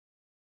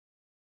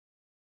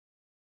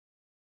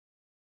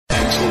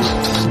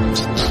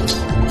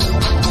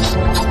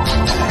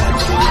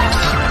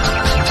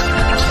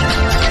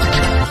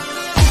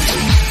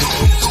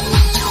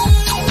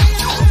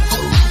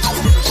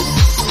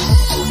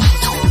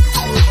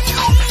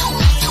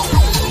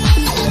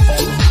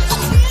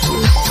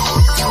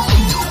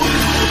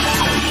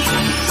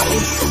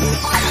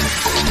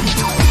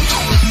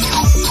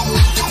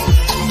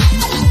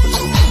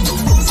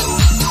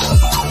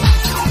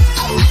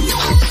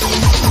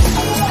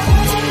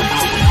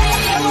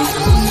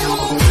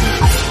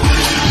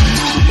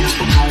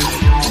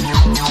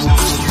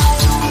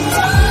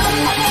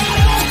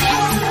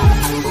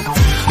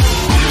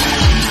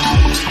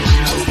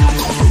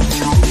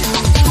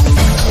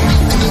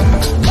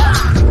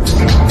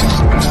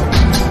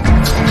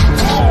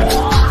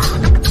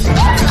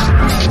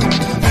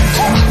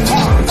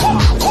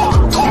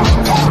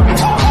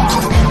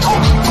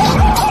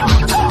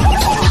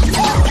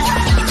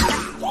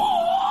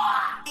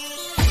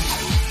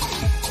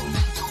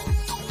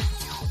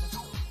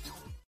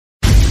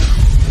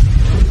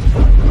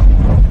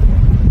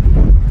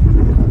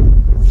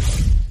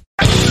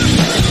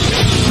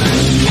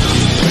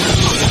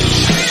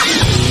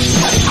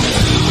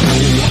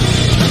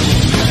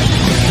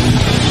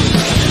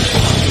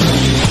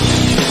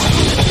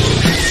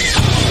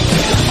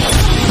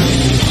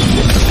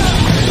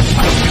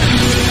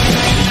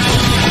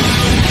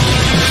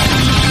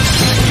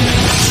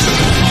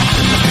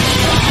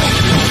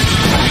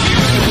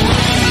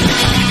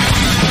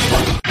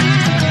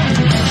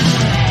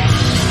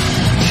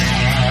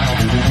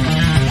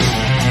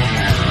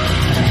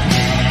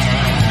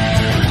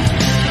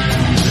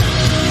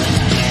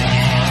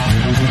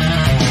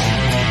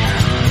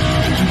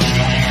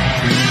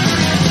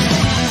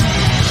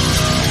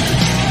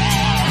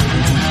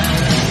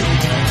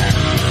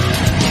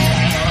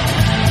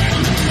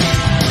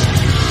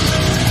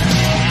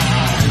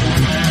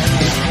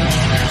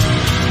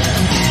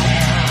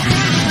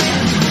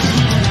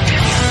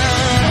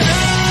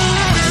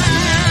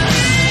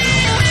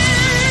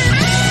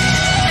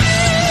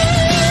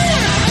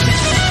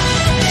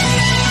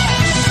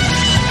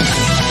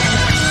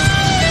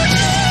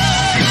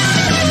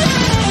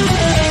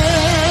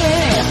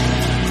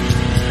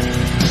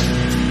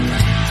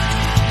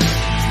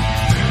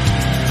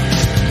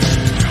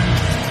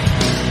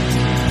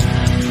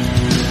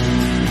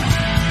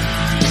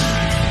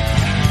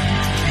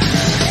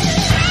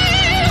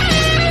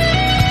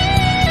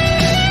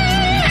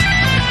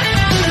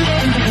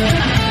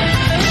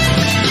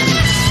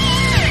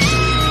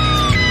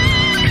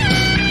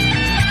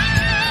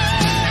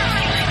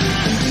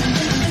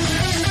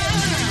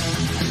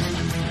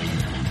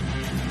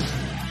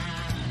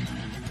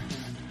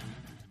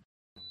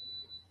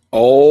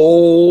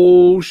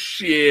Oh,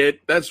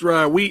 shit. That's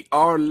right. We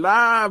are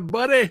live,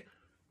 buddy.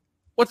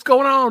 What's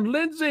going on?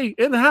 Lindsay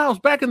in the house,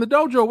 back in the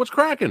dojo. What's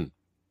cracking?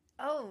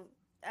 Oh,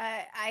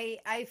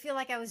 I feel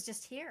like I was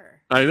just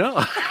here. I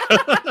know.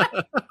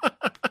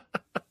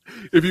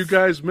 If you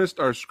guys missed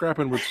our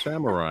Scrapping with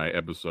Samurai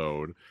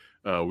episode,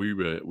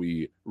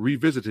 we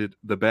revisited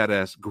the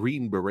badass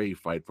Green Beret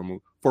fight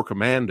for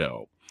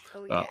Commando.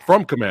 Oh, yeah.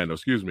 From Commando,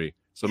 excuse me.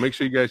 So make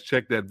sure you guys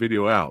check that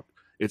video out.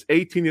 It's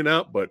 18 and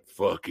up, but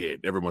fuck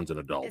it. Everyone's an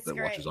adult that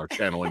watches our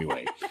channel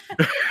anyway.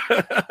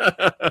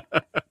 I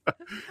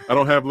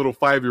don't have little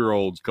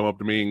 5-year-olds come up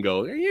to me and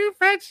go, "Are you a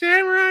fat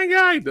samurai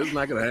guy?" That's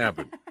not going to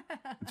happen.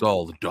 It's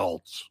all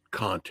adults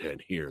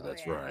content here.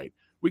 That's right.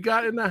 We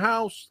got in the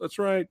house. That's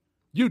right.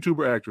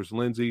 YouTuber actress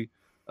Lindsay.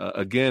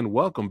 Again,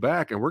 welcome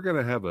back. And we're going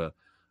to have a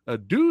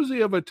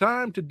doozy of a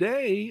time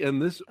today in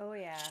this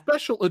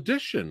special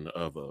edition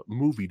of a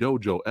Movie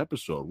Dojo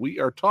episode. We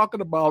are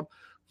talking about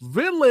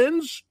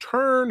villains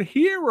turn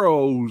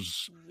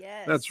heroes.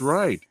 Yes. That's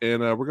right.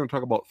 And we're going to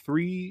talk about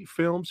 3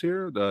 films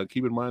here.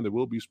 Keep in mind there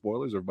will be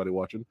spoilers, everybody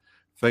watching.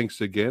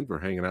 Thanks again for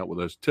hanging out with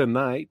us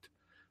tonight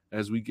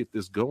as we get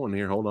this going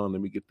here. Hold on,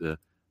 let me get the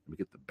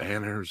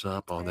banners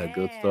up, all that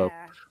good stuff.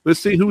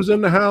 Let's see who's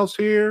in the house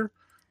here.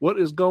 What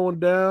is going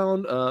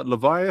down?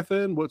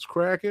 Leviathan, what's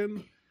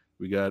cracking?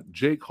 We got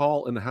Jake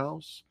Hall in the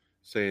house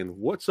saying,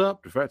 "What's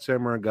up?" to Fat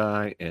Samurai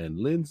Guy and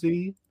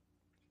Lindsay.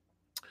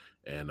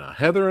 And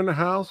Heather in the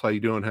house. How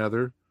you doing,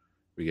 Heather?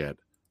 We got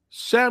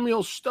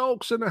Samuel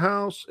Stokes in the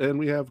house. And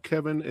we have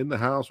Kevin in the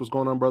house. What's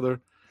going on,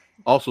 brother?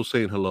 Also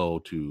saying hello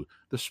to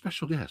the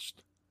special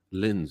guest,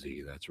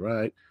 Lindsay. That's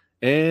right.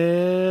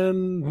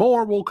 And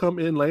more will come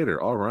in later.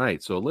 All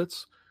right. So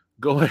let's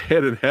go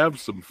ahead and have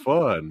some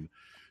fun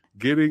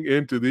getting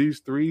into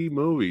these 3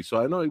 movies.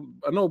 So I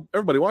know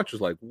everybody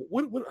watches like,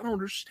 what I don't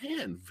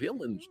understand.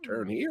 Villains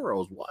turn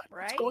heroes.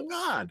 What's going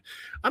on?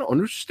 I don't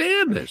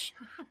understand this.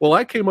 Well,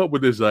 I came up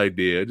with this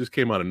idea. It just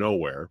came out of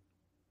nowhere.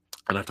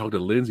 And I talked to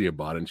Lindsay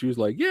about it, and she was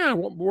like, "Yeah,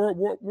 we're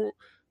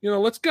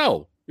let's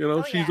go."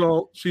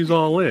 She's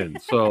all in.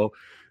 So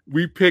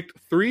we picked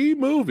 3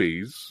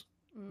 movies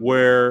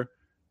where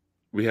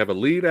we have a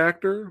lead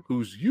actor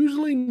who's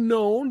usually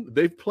known.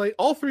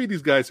 All 3 of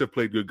these guys have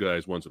played good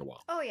guys once in a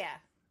while. Oh, yeah.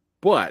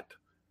 But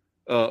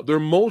they're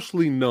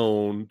mostly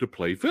known to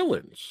play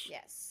villains.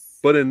 Yes.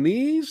 But in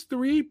these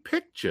 3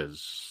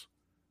 pictures,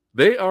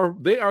 They are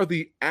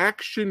the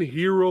action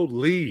hero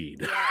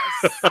lead.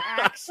 Yes,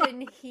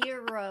 action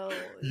heroes.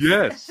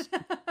 Yes.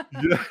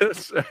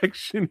 Yes,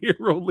 action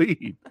hero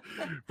lead.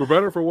 For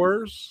better or for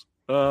worse.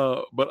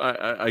 But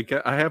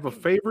I have a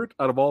favorite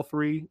out of all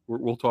three.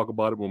 We'll talk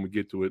about it when we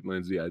get to it,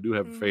 Lindsay. I do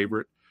have a Hmm.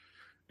 favorite,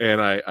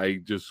 and I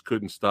just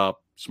couldn't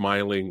stop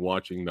smiling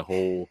watching the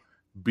whole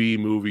B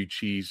movie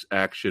cheese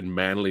action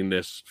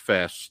manliness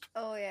fest.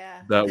 Oh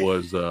yeah. That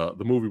was the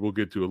movie we'll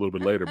get to a little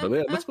bit later. But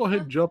yeah, let's go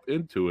ahead and jump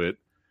into it.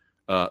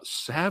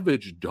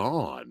 Savage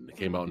Dawn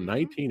came out in Hmm.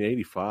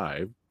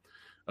 1985,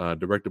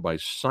 directed by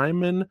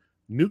Simon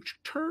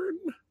Newchturn.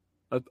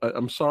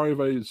 I'm sorry if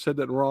I said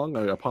that wrong.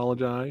 I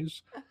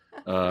apologize.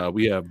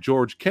 We have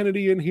George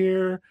Kennedy in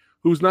here,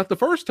 who's not the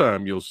first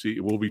time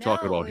we'll be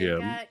talking No, about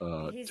him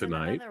he's in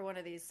tonight. another one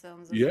of these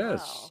films as Yes,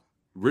 well.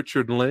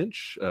 Richard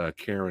Lynch,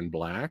 Karen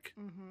Black,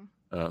 Hmm.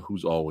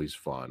 who's always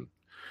fun,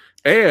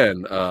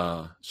 and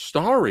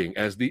starring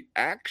as the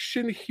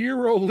action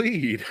hero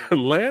lead,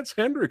 Lance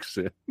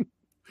Hendrickson.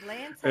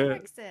 Lance Uh,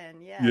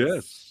 Henriksen, yes.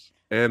 yes,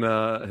 and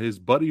his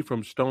buddy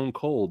from Stone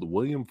Cold,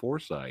 William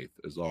Forsythe,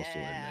 is also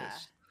in Yeah.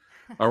 this.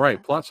 All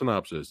right, plot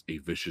synopsis. A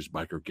vicious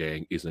biker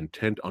gang is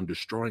intent on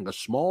destroying a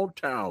small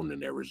town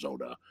in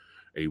Arizona.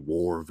 A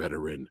war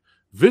veteran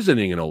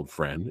visiting an old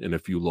friend and a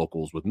few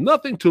locals with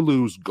nothing to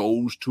lose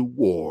goes to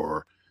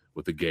war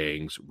with the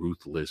gang's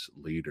ruthless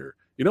leader.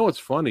 You know what's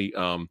funny?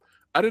 I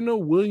didn't know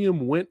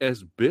William went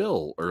as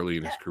Bill early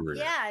in his career.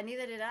 Yeah,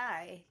 neither did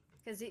I.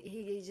 Because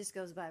he just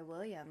goes by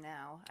William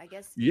now. I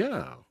guess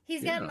Yeah,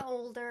 he's yeah. gotten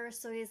older,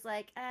 so he's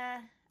like,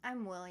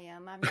 I'm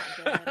William. I'm not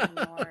Bill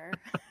anymore.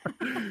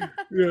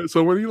 Yeah,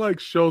 so when he like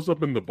shows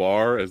up in the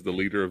bar as the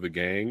leader of the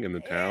gang in the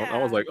town, I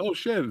was Yeah. like, "Oh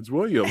shit, it's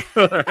William!"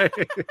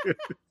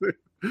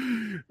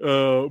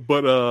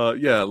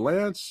 Yeah,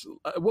 Lance.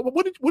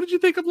 What did you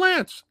think of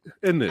Lance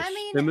in I this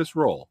mean, in this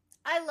role?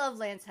 I love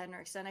Lance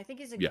Henriksen. I think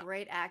he's a Yeah,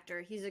 great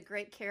actor. He's a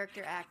great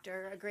character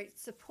actor, a great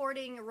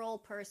supporting role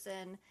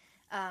person.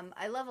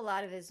 I love a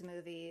lot of his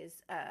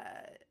movies.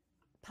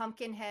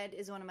 Pumpkinhead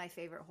is one of my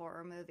favorite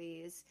horror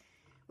movies.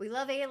 We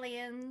love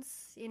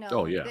Aliens,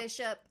 oh yeah,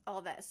 Bishop,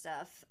 all that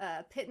stuff.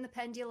 Pit and the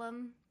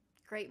Pendulum,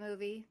 great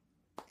movie.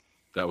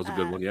 that was a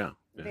good Uh, one. Yeah,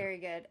 yeah, Very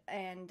good.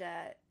 And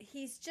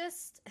he's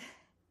just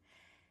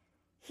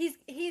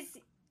he's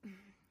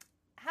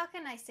how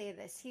can I say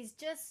this? He's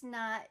just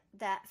not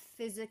that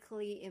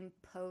physically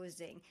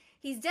imposing.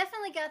 He's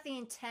definitely got the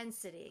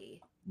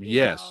intensity,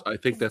 yes, I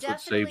think He's that's what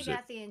definitely saves it.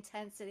 got the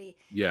intensity,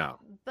 Yeah,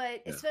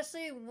 but yeah,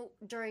 especially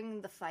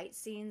during the fight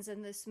scenes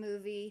in this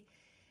movie,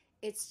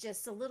 it's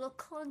just a little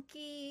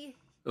clunky,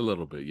 a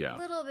little bit. Yeah,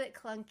 little bit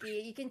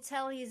clunky. You can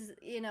tell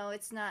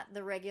it's not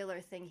the regular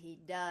thing he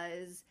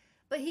does,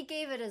 but he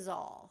gave it his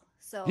all.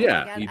 So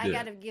yeah, he I did.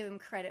 got to give him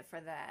credit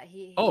for that.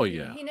 Oh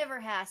yeah, He never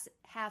half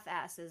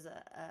asses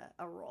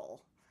a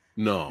role.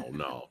 no,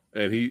 no,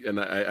 and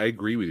I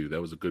agree with you.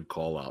 That was a good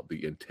call out.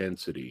 The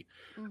intensity,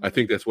 I Hmm.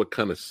 think that's what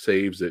kind of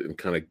saves it and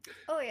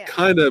Oh yeah.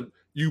 kind of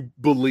you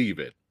believe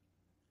it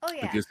Oh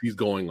yeah. because he's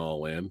going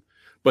all in.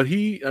 But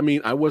I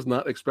mean, I was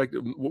not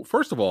expecting. Well,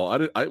 first of all,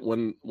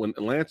 when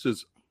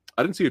Lance's,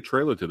 I didn't see a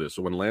trailer to this,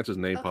 so when Lance's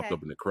name popped Okay.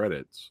 up in the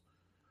credits,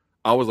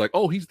 I was like,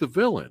 oh, he's the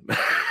villain.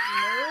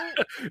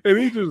 Nope. And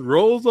he just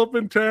rolls up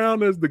in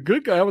town as the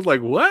good guy. I was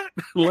like, what?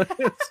 Lance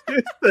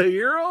is the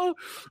hero?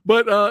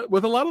 But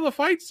with a lot of the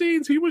fight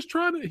scenes, he was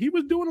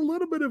doing a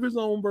little bit of his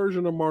own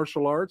version of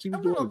martial arts. He A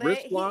was little doing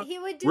bit. He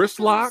would do wrist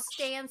some locks.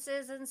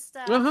 stances and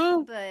stuff,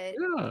 Uh-huh. but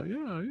Yeah,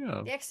 yeah,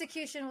 yeah. the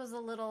execution was a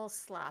little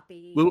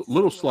sloppy, Little just a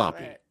little little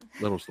sloppy. bit.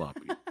 Little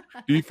sloppy.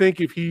 Do you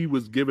think if he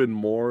was given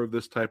more of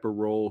this type of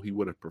role, he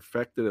would have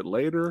perfected it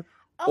later?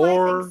 Oh, I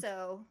think Or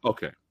so.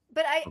 okay.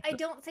 But I Okay.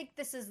 don't think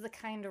this is the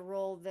kind of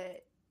role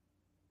that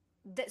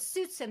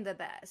suits him the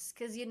best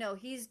because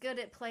he's good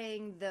at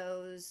playing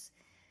those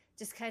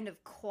just kind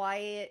of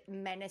quiet,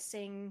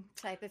 menacing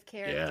type of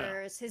Yeah.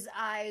 characters. His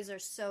eyes are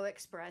so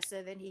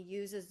expressive, and he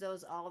uses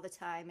those all the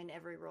time in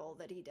every role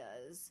that he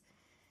does.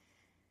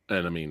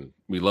 And I mean,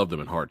 we love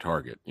them in Hard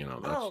Target.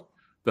 Oh,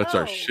 That's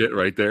our oh, shit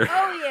right there.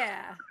 oh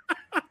yeah.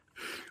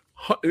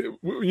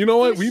 You know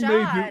what?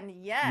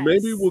 Fushan,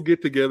 Maybe we'll yes.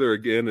 get together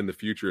again in the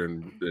future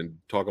and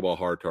talk about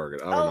Hard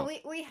Target. I don't Oh,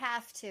 know. we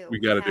have to. We We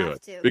got to do have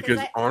it to because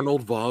because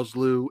Arnold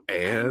Vosloo I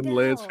and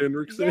Lance know.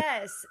 Hendrickson.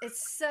 Yes, it's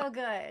so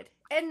good.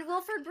 And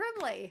Wilford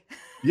Brimley.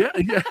 Yeah,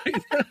 yeah,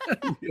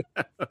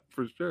 yeah,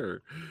 for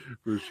sure,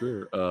 for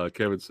sure.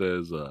 Kevin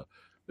says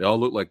they all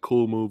look like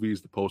cool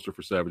movies. The poster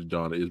for Savage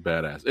Dawn is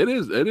badass. It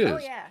is. It Oh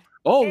is. yeah.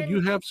 Oh, And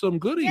you have some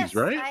goodies, yes,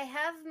 right? I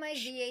have my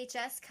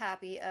VHS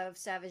copy of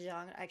Savage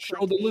Young. I Show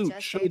collect the loot.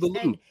 VHS Show tapes, the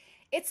and loot.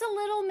 it's a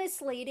little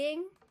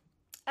misleading,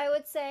 I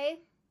would say,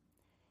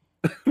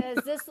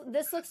 because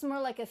this looks more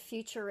like a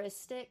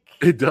futuristic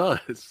It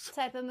does.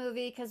 type of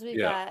movie because we've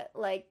Yeah, got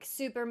like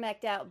super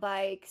mech'd out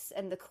bikes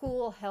and the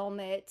cool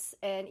helmets,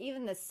 and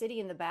even the city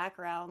in the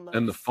background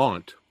and the looks.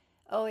 font.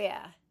 Oh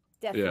yeah,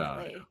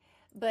 Yeah, definitely.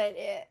 But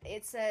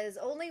it says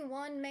only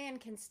one man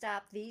can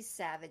stop these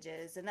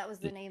savages, and that was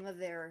the name of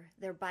their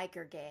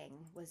biker gang,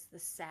 was the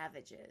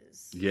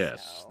Savages.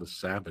 Yes, So the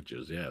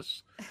Savages.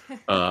 Yes,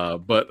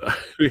 but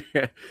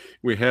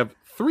we have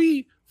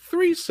three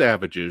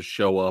Savages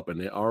show up, and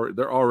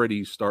they're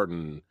already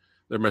starting.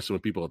 They're messing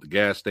with people at the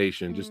gas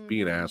station, just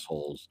being hmm.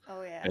 assholes.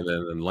 Oh yeah. And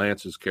then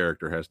Lance's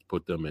character has to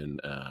put them in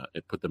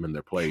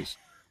their place.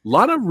 A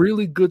lot of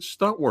really good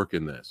stunt work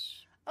in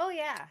this. Oh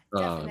yeah,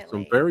 Some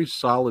definitely. very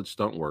solid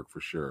stunt work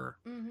for sure.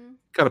 Hmm.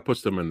 Kind of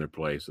puts them in their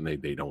place, and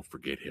they don't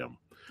forget him.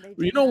 They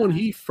You do know,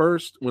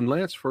 not. when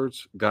Lance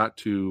first got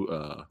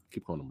to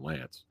keep calling him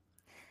Lance.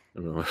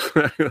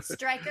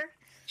 Striker.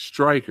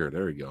 Striker,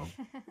 there you go.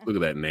 Look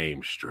at that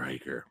name,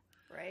 Striker.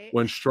 Right.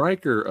 When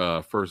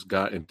Striker first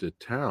got into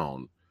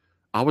town,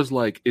 I was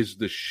like, is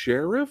the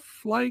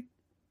sheriff like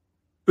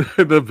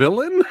the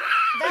villain?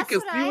 That's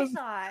Because what he I was,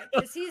 thought.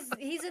 Because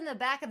he's in the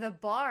back of the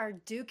bar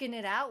duking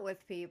it out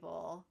with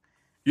people.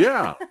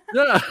 yeah,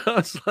 yeah. I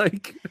was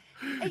like,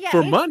 Yeah,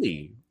 for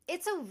money.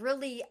 it's a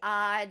really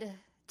odd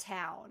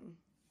town.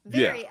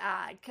 Yeah, Very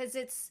odd, because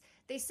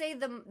they say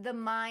the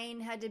mine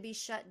had to be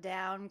shut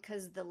down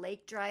because the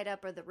lake dried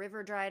up or the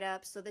river dried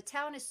up, so the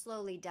town is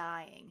slowly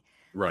dying.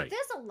 But right.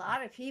 there's a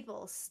lot of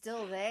people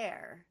still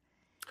there,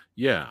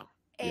 Yeah,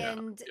 yeah,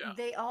 and yeah.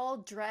 they all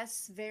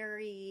dress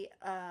very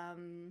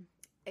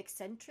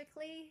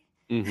eccentrically,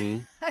 Mm-hmm.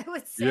 I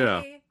would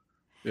Yeah, say.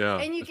 yeah.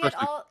 And you get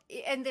Especially, all,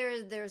 and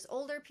there's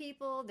older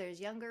people, there's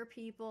younger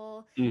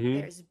people, mm-hmm.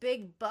 there's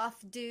big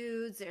buff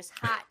dudes, there's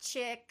hot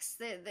chicks,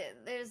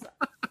 there's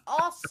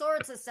all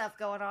sorts of stuff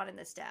going on in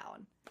this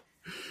town.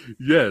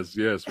 Yes,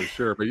 yes, for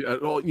sure.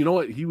 But well, you know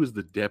what? He was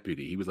the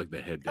deputy. He was like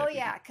the head Oh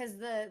yeah, deputy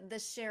because the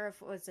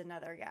sheriff was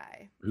another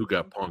guy. who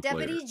got punked later.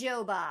 Deputy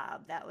Joe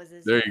Bob, that was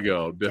his There you name.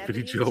 go,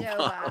 Deputy Deputy Joe Joe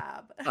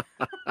Bob. Bob.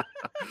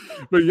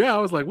 But yeah, I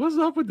was like, what's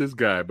up with this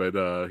guy?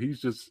 But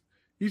he's just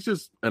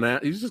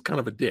kind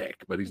of a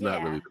dick, but he's not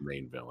Yeah, really the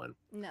main villain.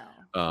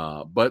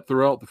 no. But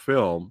throughout the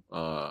film,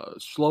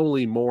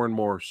 slowly more and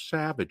more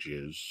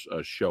savages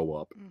show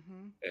up,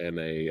 Hmm. and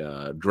they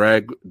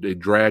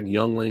drag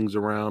younglings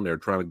around. They're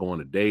trying to go on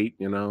a date,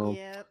 you know.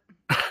 Yep.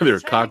 They're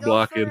Just trying to cock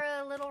go for blocking.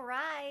 a little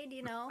ride,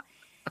 you know.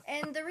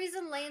 And the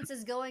reason Lance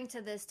is going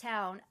to this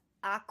town,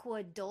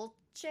 Aqua Dulce,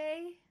 I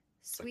think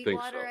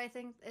Sweetwater, so. I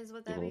think is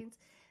what that Mhm. means.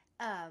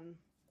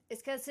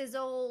 It's because his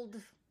old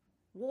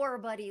war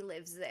buddy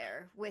lives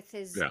there with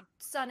his Yeah.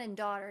 son and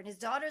daughter, and his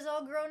daughter's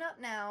all grown up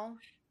now.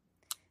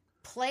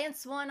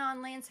 Plants one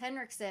on Lance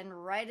Henriksen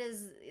right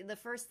as the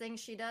first thing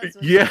she does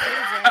when Yeah, she sees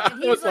him, I and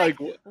was he's like,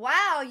 like, what?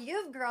 "Wow,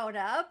 you've grown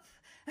up."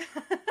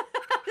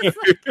 It's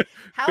like,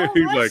 how old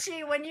He's was like,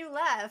 she when you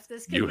left?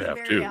 This could you be have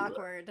very to.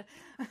 awkward.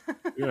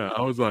 Yeah,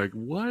 I was like,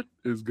 what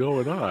is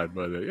going on?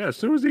 But yeah, as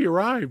soon as he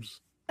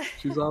arrives,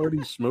 she's already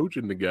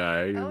smooching the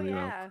guy, Oh and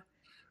yeah,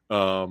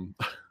 um,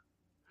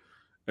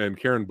 and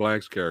Karen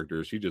Black's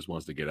character, she just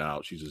wants to get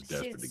out. She's just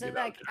desperate to she's so get out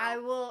of like,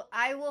 town.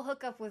 I will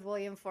hook up with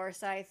William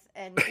Forsythe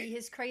and be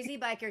his crazy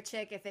biker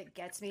chick if it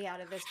gets me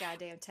out of this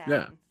goddamn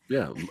Yeah, town.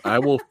 yeah. I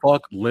will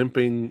fuck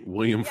limping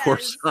William Yes,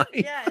 Forsythe.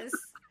 yes.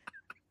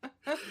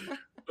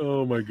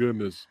 Oh my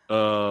goodness.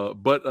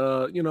 But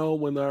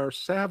when our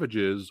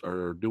savages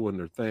are doing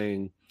their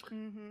thing,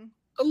 Mm-hmm.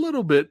 a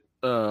little bit,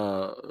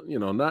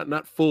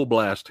 not full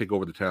blast take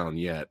over the town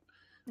yet.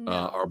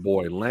 Our No.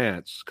 boy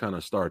Lance kind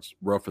of starts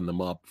roughing them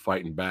up,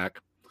 fighting back,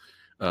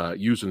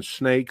 using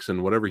snakes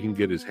and whatever he can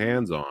get his Mm-hmm.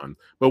 hands on.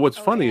 But what's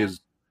Oh funny yeah.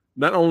 is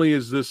not only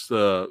is this, we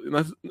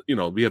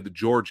have the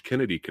George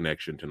Kennedy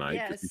connection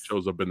tonight because he Yes.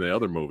 shows up in the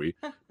other movie,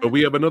 but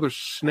we have another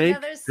snake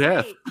Another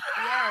death snake.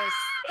 Yes.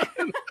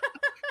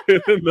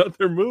 in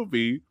another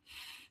movie,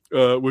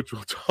 which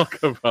we'll talk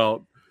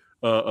about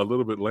a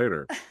little bit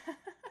later.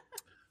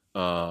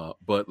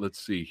 But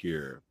let's see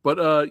here.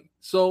 But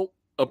so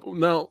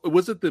now,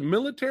 was it the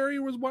military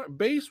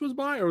base was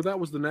by, or that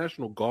was the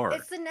National Guard?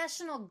 It's the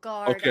National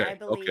Guard, I Okay,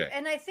 believe. okay,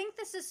 And I think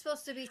this is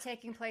supposed to be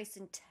taking place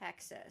in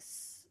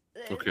Texas.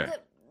 okay.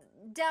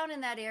 Down in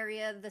that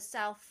area, the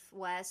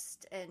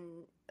southwest and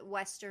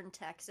western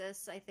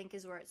Texas, I think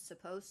is where it's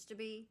supposed to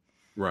be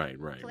Right.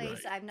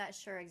 placed. I'm not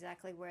sure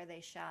exactly where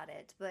they shot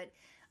it, but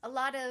a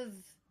lot of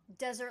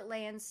desert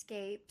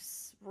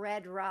landscapes,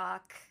 red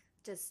rock,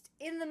 just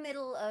in the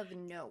middle of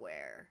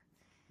nowhere.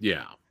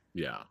 Yeah,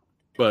 yeah.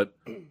 But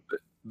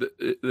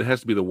it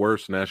has to be the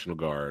worst National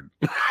Guard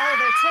Oh,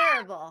 they're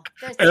terrible.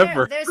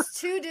 ever. There's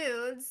two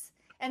dudes,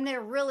 and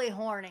they're really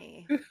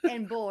horny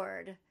and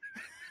bored.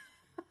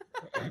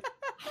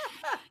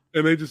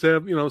 And they just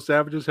have,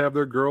 savages have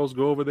their girls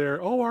go over there.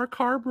 Oh, our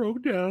car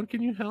broke down.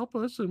 Can you help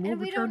us? And we'll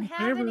And we return don't the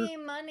have favor. any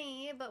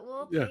money, but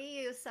we'll Yeah,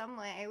 pay you some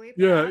way. We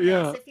yeah, promise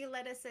yeah, if you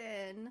let us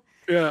in.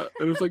 yeah.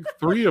 And it was like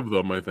three of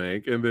them, I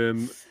think. And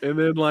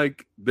then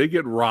like they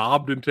get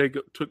robbed and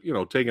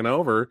taken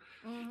over.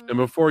 And Hmm.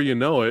 before you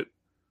know it,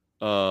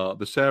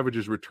 the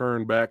savages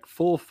return back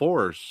full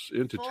force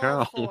into Full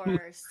town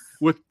force.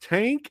 with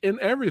tank and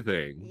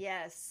everything.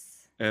 Yes.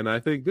 And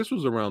I think this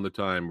was around the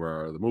time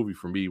where the movie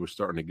for me was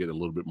starting to get a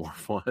little bit more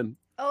fun.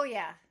 Oh,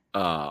 yeah.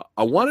 I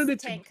Once wanted the it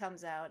to tank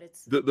comes out,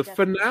 it's the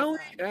definitely finale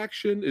fun.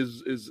 action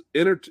is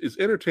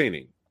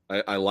entertaining.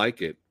 I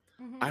like it.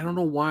 Hmm. I don't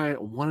know why I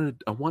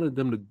wanted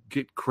them to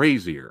get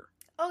crazier.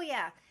 Oh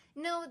yeah,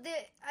 no,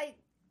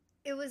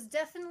 it was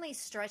definitely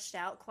stretched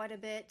out quite a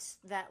bit,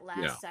 that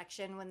Yeah. last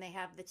section when they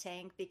have the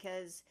tank,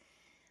 because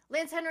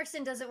Lance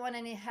Henriksen doesn't want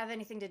to have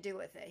anything to do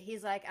with it.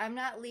 He's like, I'm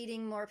not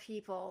leading more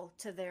people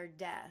to their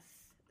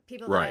death,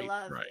 people that I Right.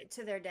 love Right.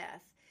 to their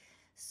death.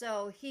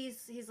 So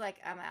he's like,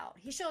 I'm out.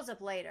 He shows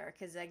up later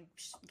because I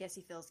guess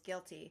he feels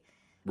guilty.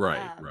 Right.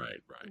 Um,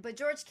 Right. but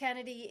George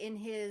Kennedy in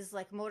his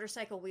like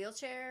motorcycle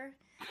wheelchair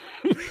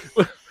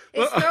Right.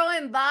 is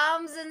throwing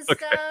bombs and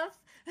Okay. stuff.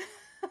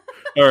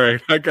 All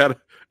right. I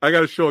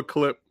gotta show a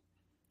clip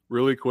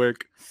really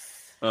quick.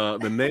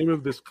 The name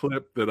of this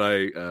clip that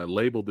I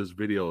labeled this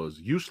video is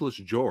 "Useless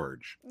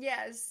George."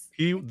 Yes,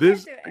 He he can't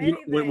this do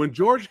when anything.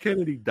 George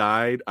Kennedy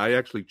died, I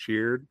actually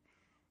cheered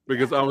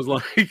because Yeah. I was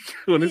like,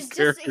 when his He's just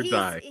character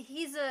died,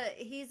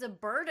 he's a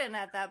burden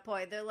at that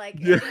point. They're like,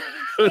 yeah,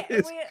 he when can't.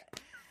 his, We,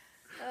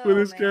 when oh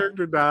his man,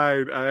 character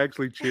died, I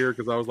actually cheered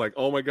because I was like,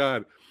 oh my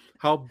god,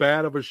 how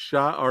bad of a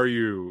shot are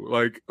you?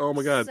 Like, oh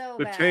my god, so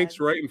the bad. tank's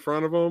right in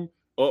front of him.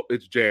 Oh,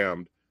 it's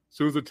jammed. As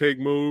soon as the tank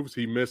moves,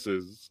 he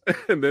misses,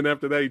 and then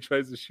after that, he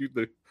tries to shoot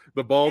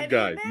the bald And he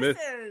guy.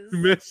 misses.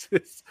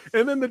 Misses,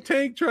 and then the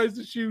tank tries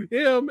to shoot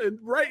him, and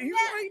he's Yeah, right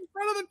in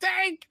front of the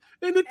tank,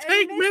 and the and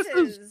tank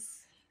misses. misses.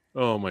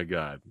 Oh my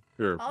god!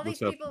 Here, All let's these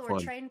have people some were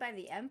fun. trained by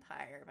the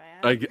Empire,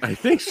 man. I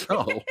think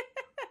so.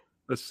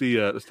 Let's see.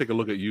 Let's take a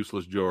look at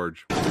Useless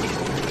George.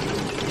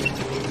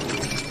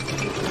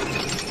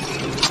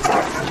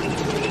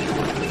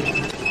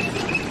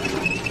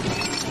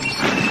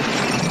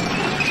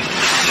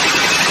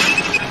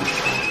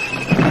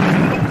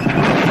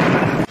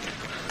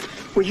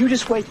 Well, you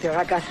just wait there.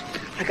 I got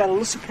a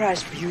little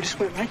surprise for you. Just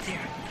wait right there.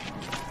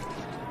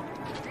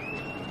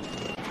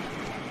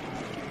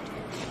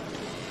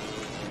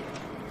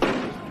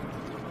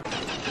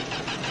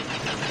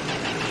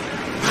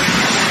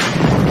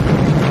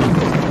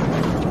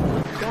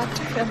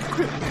 Goddamn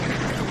quick.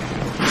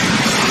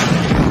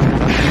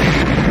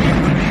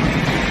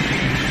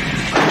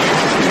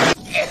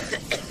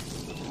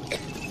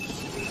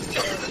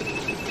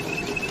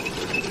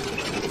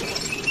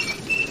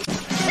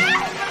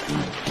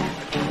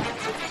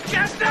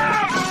 Get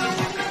down!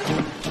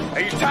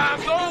 Hey, your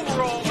time's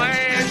over, old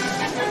man.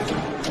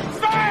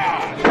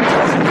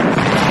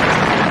 Fire!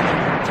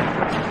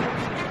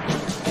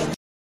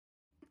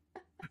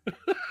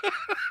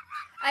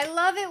 I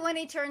love it when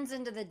he turns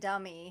into the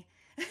dummy.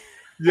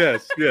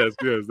 Yes.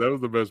 That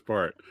was the best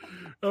part.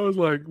 I was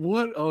like,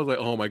 what? I was like,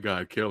 oh my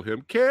god, kill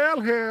him, kill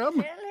him.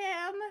 Kill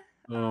him.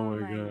 Oh my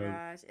my god.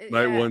 gosh.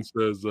 Night Yeah. one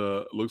says,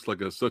 looks like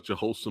such a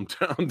wholesome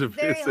town to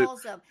Very visit.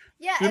 wholesome.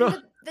 Yeah, You and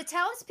know, the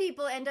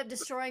townspeople end up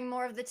destroying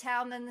more of the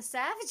town than the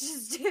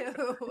savages do.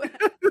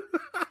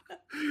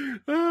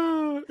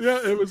 yeah,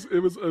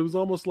 it was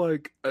almost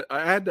like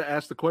I had to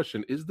ask the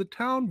question: is the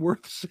town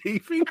worth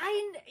saving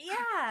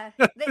Yeah.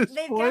 at They, this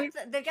they've point?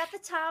 they've got the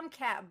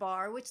Tomcat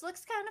bar, which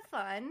looks kind of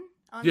fun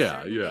on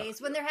Yeah, certain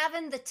days when they're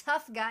having the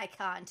tough guy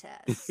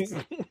contest.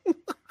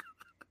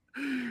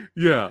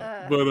 yeah,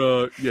 Uh,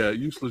 but yeah,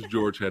 Useless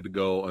George had to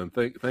go, and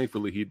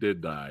thankfully he did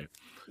die.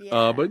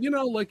 yeah. But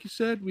like you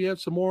said, we had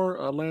some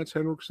more Lance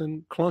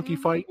Henriksen clunky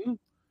Mhm. fighting.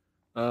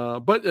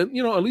 But at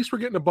least we're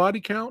getting a body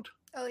count.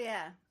 Oh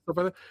yeah. Stuff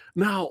like that.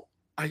 Now,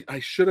 I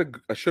should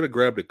have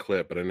grabbed a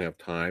clip, but I didn't have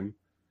time.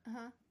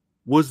 Uh-huh.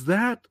 Was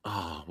that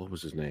what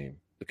was his name?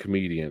 The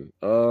comedian.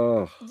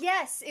 Oh,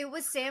 Yes, it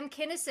was Sam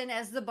Kinison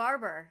as the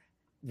barber.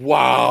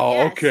 wow.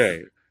 Yes.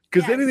 Okay,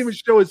 because they didn't even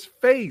Yes. show his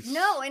face.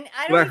 No, and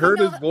I But don't I even heard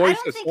know. his voice. I I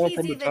don't think saw he's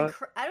from the even.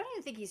 top. I don't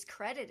even think he's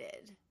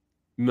credited.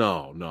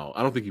 No,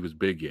 I don't think he was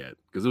big yet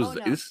because Oh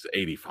no, this is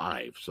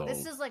 '85. So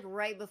this is like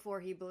right before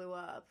he blew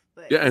up.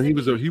 But yeah, and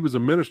 'cause he was a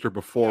minister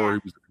before Yeah.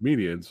 he was a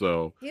comedian.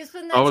 So he was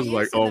putting I that to was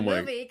like, use in oh the my,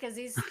 movie because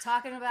he's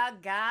talking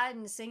about God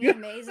and singing yeah,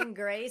 Amazing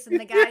Grace, and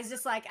the guy's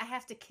just like, "I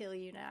have to kill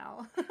you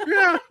now."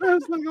 yeah. I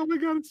was like, oh my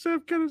god, it's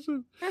Sam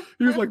Kinison.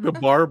 He was like the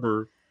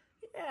barber.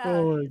 Yeah,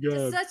 Oh my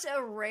just god. such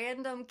a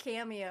random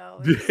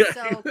cameo. Yeah. It's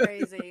so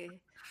crazy.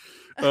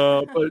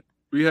 But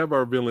we have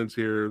our villains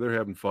here. They're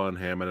having fun,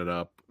 hamming it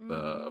up.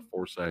 Mhm.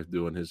 Forsyth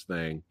doing his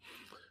thing.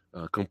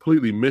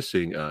 Completely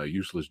missing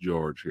Useless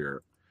George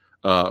here.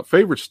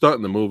 Favorite stunt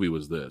in the movie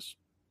was this.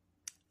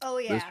 Oh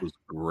This yeah. was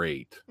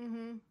great.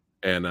 Hmm.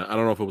 And I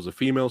don't know if it was a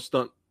female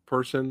stunt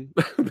person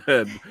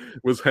that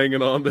was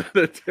hanging on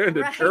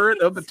the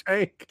turret of the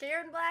tank.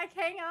 Karen Black,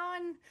 hang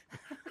on.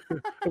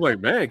 I'm like,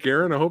 man,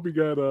 Karen, I hope you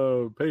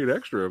got paid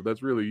extra if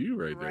that's really you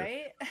right there.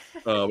 Right?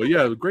 But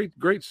yeah,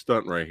 great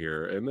stunt right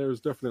here. And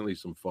there's definitely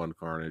some fun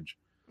carnage.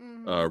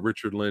 Mhm.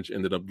 Richard Lynch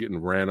ended up getting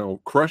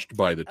crushed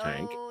by the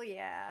tank. Oh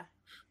yeah.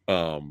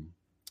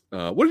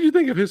 What did you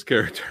think of his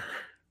character?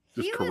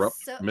 Just He was corrupt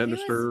so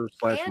minister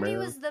slash and he mayor.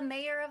 was the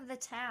mayor of the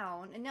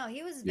town. No,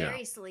 he was Yeah.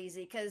 very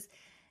sleazy because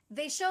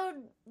they showed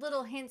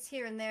little hints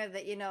here and there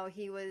that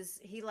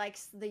he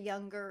likes the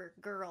younger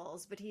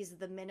girls, but he's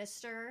the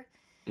minister,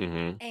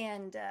 Mm-hmm.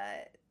 and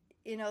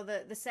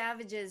the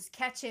savages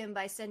catch him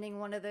by sending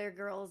one of their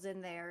girls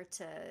in there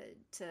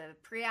to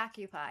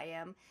preoccupy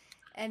him,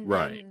 and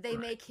then they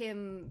make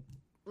him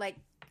like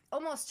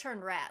almost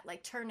turn rat,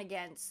 like turn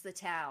against the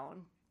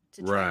town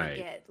to try to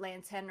get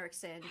Lance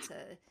Henriksen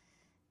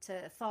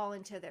to fall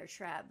into their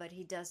trap, but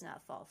he does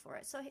not fall for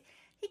it. So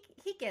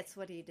he gets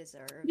what he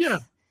deserves. Yeah,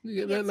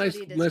 that nice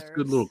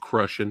good little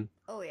crushing.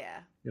 Oh yeah,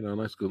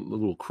 nice good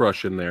little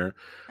crush in there.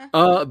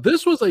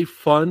 This was a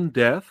fun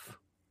death,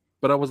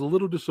 but I was a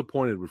little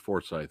disappointed with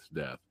Forsythe's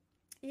death.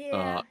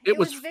 Yeah, it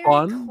was very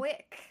fun.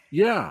 Quick.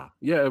 Yeah,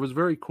 it was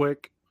very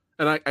quick,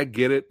 and I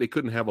get it. They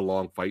couldn't have a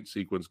long fight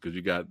sequence because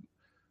you got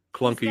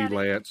clunky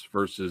Lance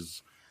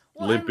versus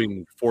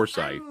limping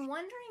Forsythe. I'm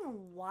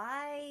wondering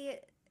why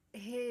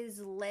his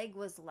leg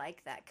was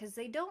like that, because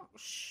they don't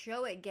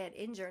show it get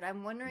injured.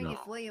 I'm wondering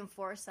if William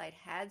Forsythe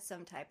had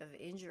some type of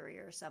injury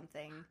or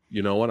something.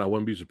 You know what? I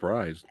wouldn't be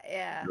surprised.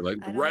 Yeah, they're like,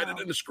 write it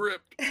in the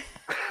script.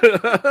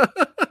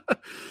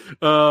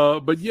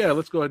 But yeah,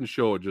 let's go ahead and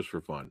show it just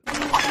for fun.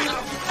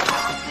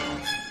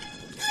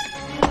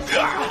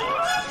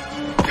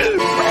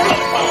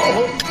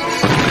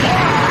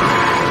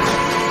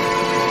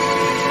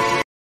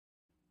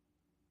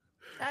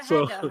 That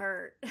had to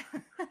hurt.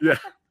 Yeah.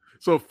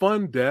 So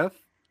fun death,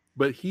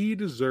 but he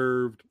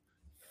deserved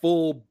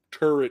full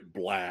turret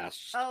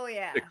blast. Oh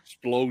yeah.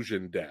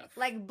 Explosion death.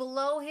 Like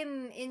blow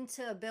him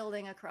into a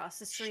building across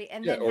the street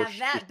and then have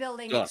that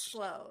building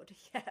explode.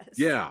 Yes.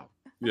 Yeah.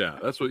 Yeah.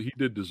 That's what he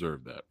did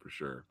deserve that for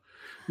sure.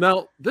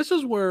 Now, this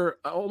is where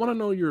I want to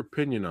know your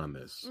opinion on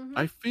this. Mm-hmm.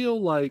 I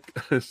feel like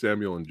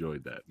Samuel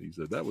enjoyed that. He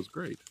said that was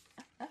great.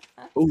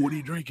 Oh, what are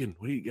you drinking?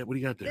 What do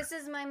you got there? This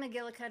is my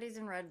McGillicuddy's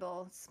and Red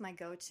Bull. It's my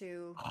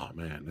go-to. Oh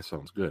man, that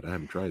sounds good. I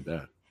haven't tried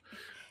that.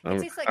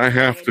 Like I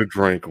have to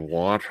drink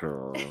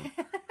water.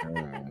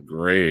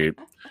 Great.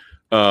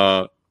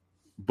 But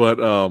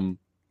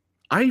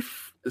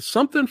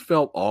something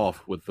felt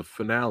off with the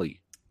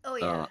finale. Oh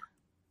yeah.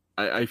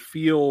 I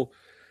feel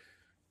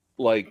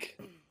like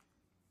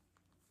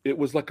it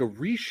was like a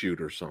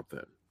reshoot or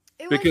something.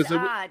 It was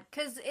odd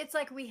because it's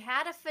like we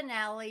had a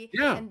finale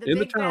and the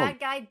big bad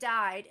guy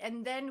died,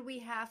 and then we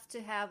have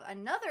to have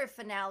another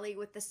finale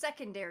with the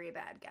secondary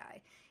bad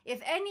guy.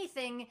 If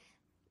anything,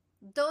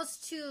 those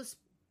two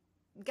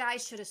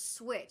guys should have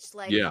switched.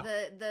 Like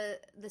the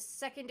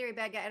secondary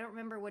bad guy, I don't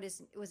remember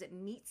was it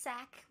Meat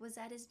Sack? Was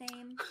that his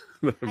name?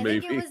 I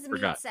think it was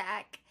Meat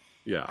Sack.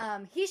 Yeah.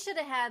 He should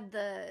have had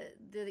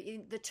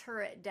the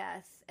turret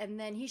death, and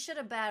then he should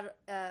have battled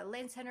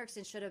Lance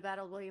Henriksen should have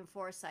battled William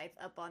Forsythe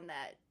up on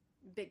that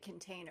big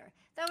container.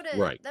 That would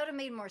have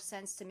made more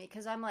sense to me,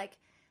 because I'm like,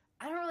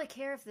 I don't really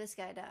care if this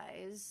guy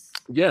dies.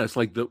 Yeah, it's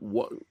like the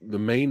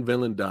main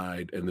villain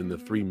died, and then the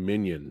three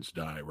minions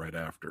die right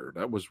after.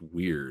 That was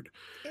weird.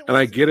 And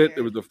I get it.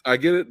 I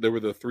get it. There were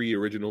the three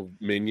original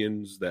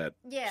minions that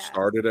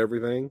started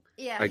everything.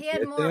 Yeah, he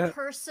had more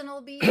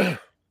personal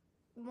beef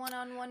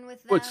one-on-one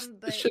with them.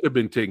 But it should have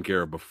been taken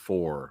care of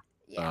before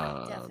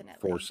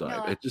Forsythe.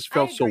 No, it just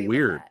felt so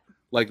weird.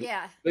 Like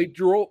they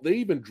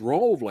even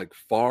drove like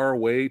far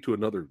away to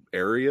another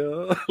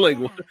area. Like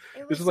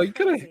it's like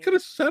could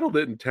have settled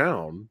it in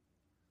town.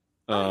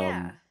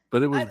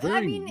 But it was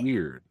very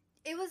weird.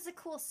 It was a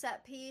cool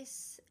set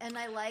piece, and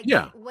I like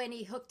when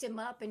he hooked him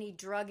up and he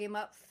drug him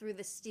up through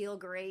the steel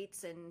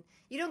grates, and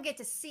you don't get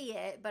to see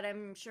it, but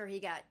I'm sure he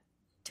got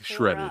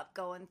shredded up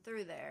going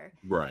through there.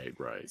 Right.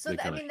 So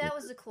that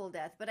was a cool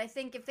death. But I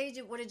think if they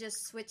would have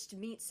just switched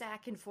Meat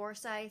Sack and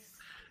Forsythe.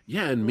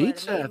 Yeah, and Meat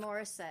Sack,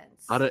 more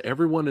sense. Out of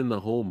everyone in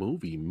the whole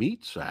movie,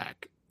 Meat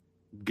Sack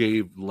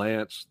gave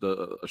Lance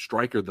the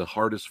Striker the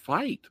hardest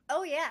fight.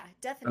 Oh yeah,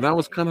 definitely. And I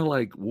was kind of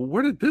like, well,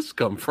 where did this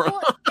come from?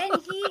 Well,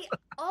 and he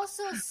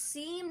also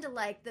seemed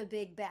like the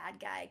big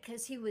bad guy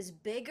because he was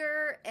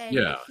bigger and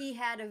he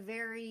had a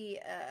very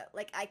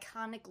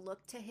iconic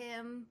look to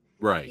him.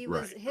 Right.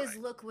 His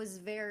look was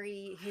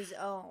very his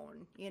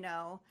own,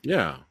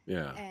 Yeah.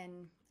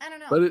 And I don't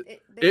know. But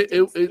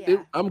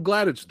I'm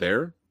glad it's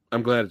there.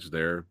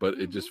 But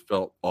it just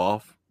felt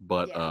off.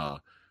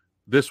 But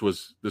this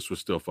was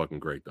still fucking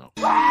great though.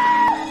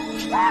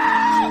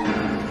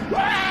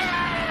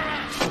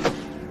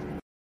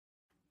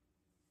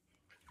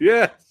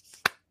 Yes.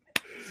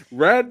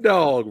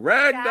 Ragdoll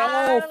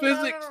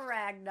physics.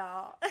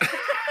 Ragdoll.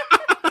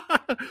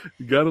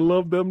 You gotta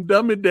love them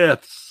dummy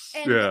deaths.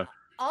 And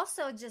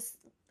also, just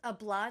a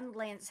blonde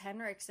Lance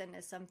Henriksen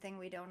is something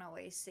we don't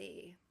always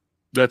see.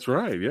 That's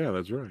right. Yeah,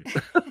 that's right.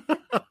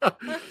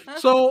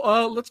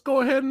 So let's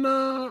go ahead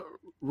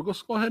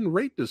and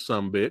rate this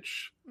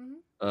sumbitch.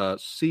 Mm-hmm.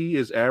 C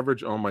is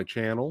average on my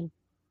channel.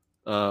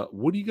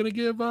 What are you gonna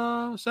give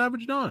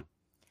Savage Dawn?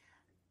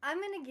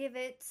 I'm gonna give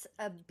it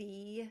a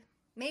B,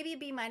 maybe a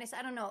B minus.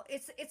 I don't know.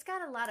 It's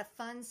got a lot of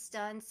fun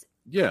stunts,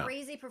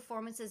 crazy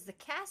performances. The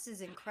cast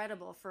is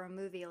incredible for a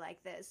movie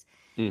like this,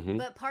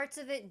 but parts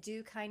of it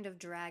do kind of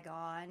drag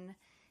on,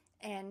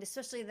 and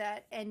especially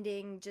that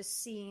ending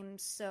just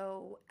seems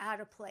so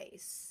out of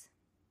place.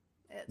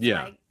 It's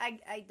Yeah.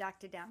 like I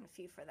knocked it down a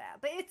few for that,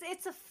 but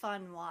it's a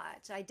fun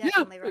watch. I Yeah,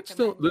 definitely it's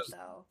recommend still it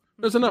though.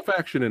 there's enough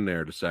action in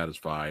there to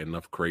satisfy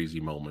enough crazy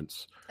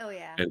moments Oh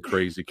yeah. and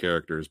crazy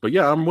characters. But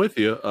yeah, I'm with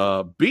you.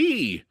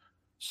 B,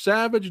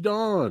 Savage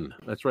Dawn.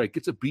 That's right.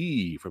 Gets a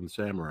B from the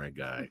Samurai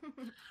Guy.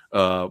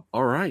 All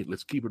right,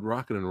 let's keep it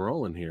rocking and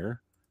rolling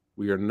here.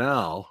 We are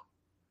now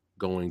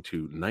going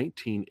to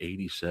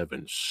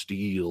 1987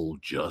 Steel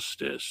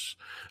Justice.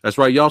 That's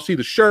right. Y'all see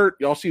the shirt?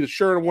 Y'all see the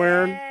shirt I'm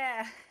wearing?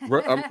 Yeah.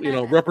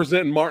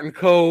 Representing Martin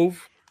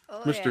Cove,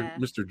 Oh Mr. yeah.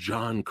 Mr.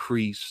 John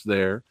Kreese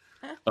there.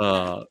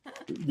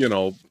 You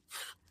know,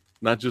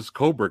 not just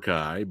Cobra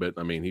Kai, but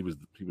I mean, he was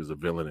a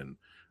villain in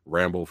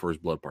Rambo: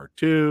 First Blood Part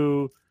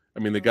 2. I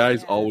mean, the Oh,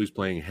 guy's yeah. always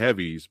playing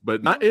heavies,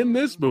 but not in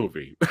this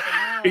movie.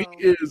 He No.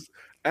 is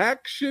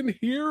action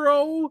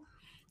hero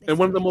They and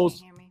one of say the they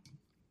most. can't hear me.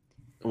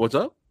 What's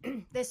up?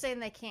 They're saying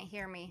they can't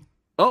hear me.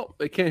 Oh,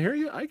 they can't hear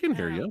you. I can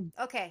hear Oh, you.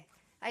 Okay.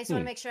 I just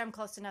want to make sure I'm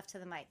close enough to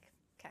the mic.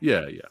 Okay.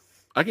 Yeah,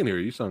 I can hear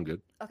you. You sound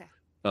good. Okay.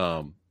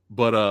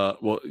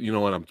 But well, you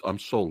know what? I'm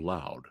so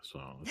loud,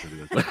 so.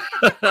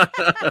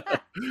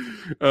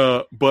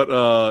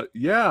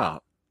 Yeah,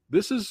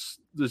 this is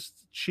this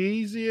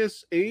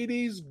cheesiest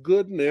 80s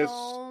goodness.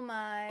 Oh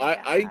my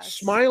I'm gosh.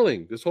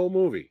 smiling this whole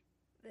movie.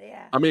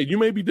 Yeah. I mean, you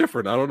may be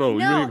different. I don't know. You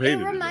may No, have it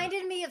hated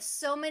reminded me of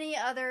so many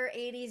other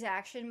 80s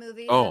action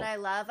movies Oh. that I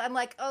love. I'm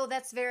like, oh,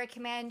 that's very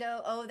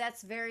Commando. Oh,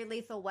 that's very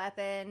Lethal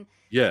Weapon.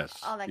 Yes.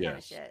 All that kind of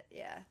yes. shit.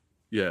 Yeah.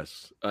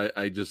 Yes, I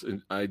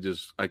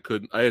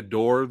couldn't. I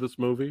adore this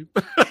movie,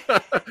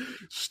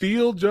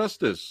 Steel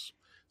Justice.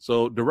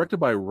 So directed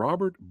by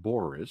Robert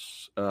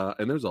Boris,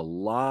 and there's a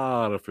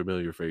lot of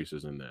familiar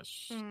faces in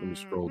this. Let me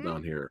scroll Mhm.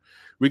 down here.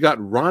 We got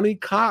Ronnie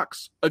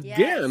Cox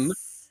again.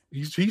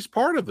 Yes. He's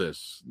part of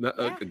this.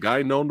 Yeah. A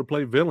guy known to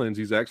play villains.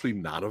 He's actually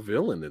not a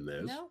villain in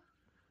this.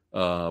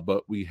 No.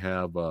 But we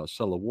have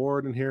Sella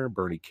Ward in here,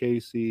 Bernie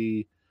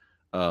Casey.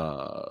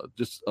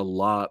 Just a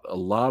lot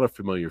of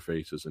familiar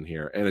faces in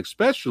here, and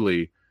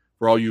especially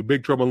for all you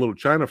Big Trouble in Little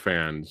China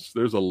fans,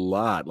 there's a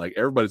lot. Like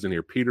everybody's in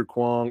here: Peter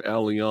Kwong,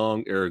 Al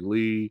Leong, Eric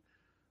Lee.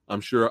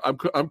 I'm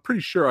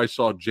pretty sure I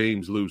saw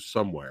James Liu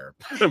somewhere.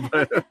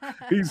 But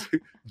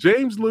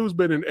James Liu's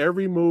been in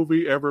every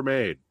movie ever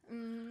made.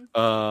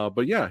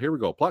 But yeah, here we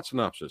go. Plot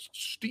synopsis: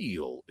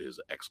 Steele is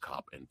an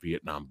ex-cop and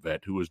Vietnam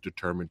vet who is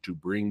determined to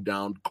bring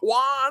down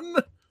Quan,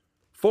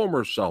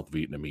 former South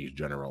Vietnamese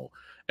general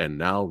and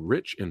now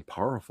rich and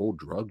powerful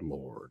drug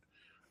lord.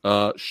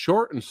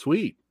 Short and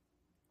sweet.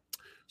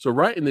 So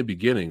right in the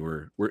beginning,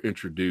 we're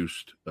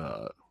introduced.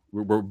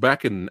 We're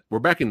back in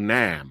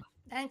Nam.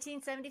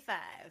 1975.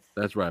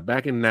 That's right,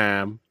 back in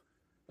Nam.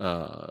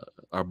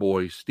 Our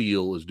boy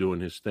Steele is doing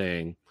his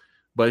thing,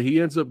 but he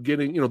ends up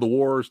getting, the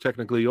war is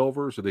technically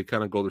over, so they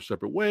kind of go their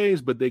separate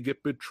ways, but they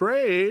get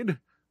betrayed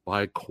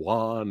by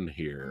Quan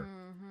here.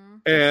 Mm-hmm.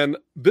 And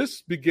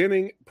this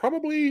beginning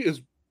probably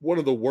is one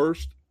of the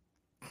worst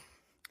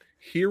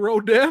hero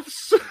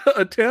deaths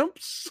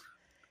attempts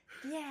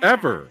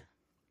ever.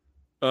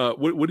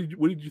 What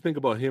did you think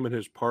about him and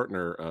his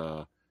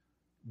partner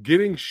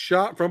getting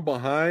shot from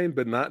behind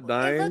but not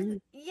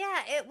dying?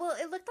 It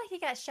looked like he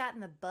got shot in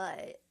the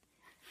butt.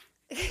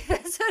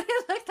 That's what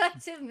it looked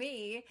like to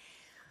me.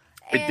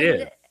 It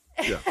did.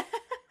 Yeah.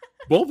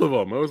 Both of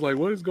them. I was like,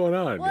 what is going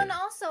on? Well, and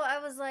also I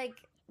was like,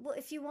 well,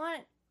 if you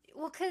want,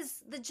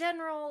 because the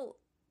general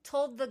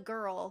told the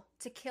girl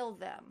to kill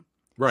them.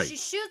 Right. She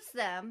shoots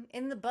them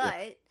in the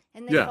butt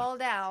and they fall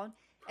down.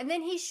 And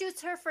then he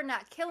shoots her for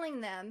not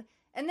killing them.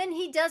 And then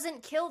he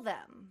doesn't kill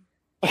them.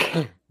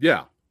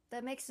 Yeah.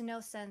 That makes no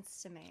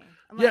sense to me.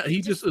 I'm Yeah, like,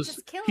 he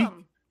just kill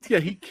him. Yeah,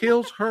 he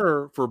kills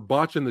her for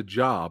botching the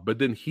job, but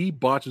then he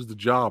botches the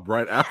job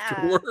right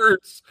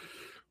afterwards.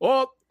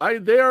 Well,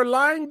 they are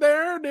lying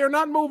there. They're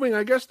not moving.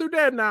 I guess they're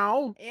dead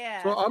now.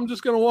 Yeah. So I'm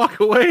just going to walk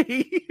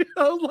away.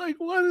 I was like,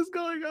 what is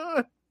going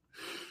on?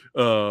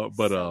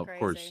 But of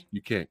course,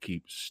 you can't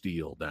keep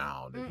Steele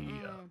down. And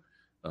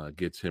he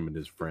gets him and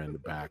his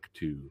friend back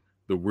to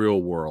the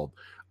real world.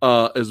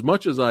 As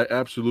much as I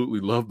absolutely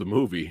love the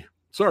movie,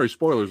 sorry,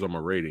 spoilers on my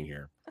rating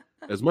here.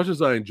 As much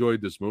as I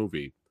enjoyed this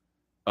movie,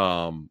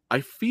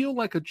 I feel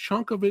like a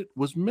chunk of it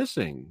was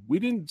missing. We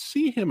didn't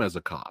see him as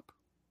a cop.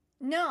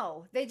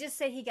 No, they just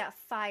say he got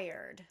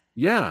fired.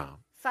 Yeah.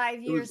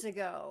 5 years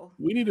ago.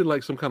 We needed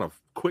like some kind of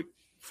quick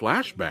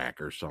flashback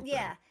or something.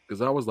 Yeah.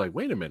 Because I was like,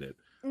 wait a minute.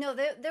 No,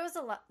 there was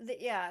a lot.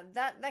 Yeah,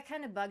 that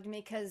kind of bugged me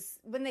because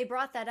when they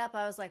brought that up,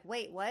 I was like,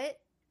 wait, what?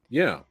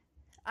 Yeah.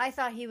 I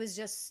thought he was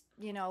just,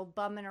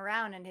 bumming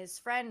around and his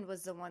friend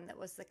was the one that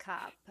was the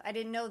cop. I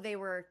didn't know they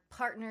were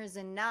partners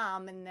in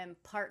Nam and then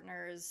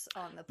partners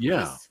on the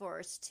police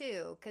force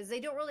too. Because they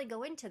don't really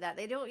go into that.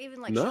 They don't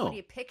even show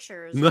you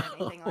pictures or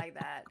anything like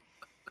that.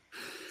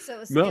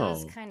 So it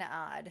was kind of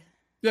odd.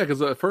 Yeah,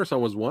 because at first I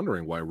was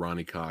wondering why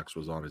Ronnie Cox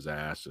was on his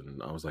ass.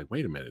 And I was like,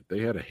 wait a minute. They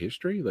had a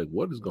history? Like,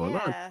 what is going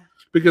on?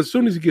 Because as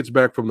soon as he gets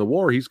back from the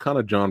war, he's kind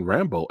of John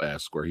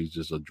Rambo-esque where he's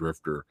just a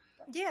drifter.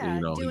 Yeah,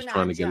 and, doing he's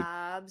trying to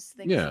jobs,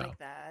 things like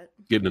that.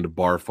 Getting into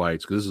bar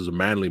fights because this is a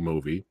manly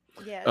movie.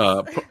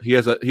 Yes. He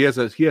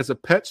has a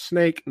pet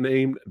snake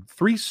named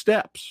Three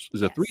Steps.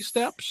 Is it 3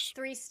 steps?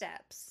 3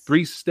 steps.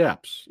 3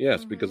 steps.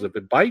 Yes, because if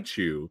it bites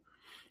you,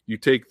 you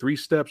take 3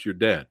 steps, you're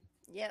dead.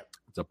 Yep.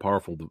 It's a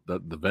powerful.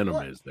 The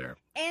venom is there.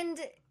 And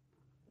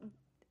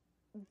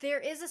there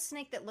is a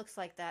snake that looks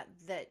like that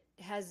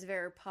has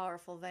very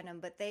powerful venom,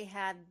 but they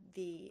had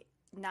the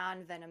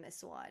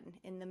non-venomous one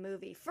in the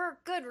movie for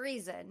good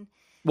reason.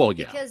 Well,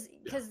 yeah,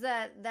 because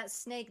that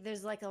snake,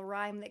 there's like a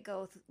rhyme that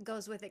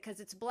goes with it,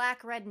 because it's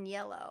black, red, and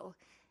yellow,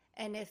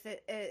 and if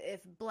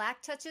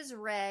black touches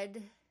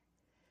red,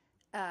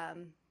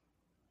 red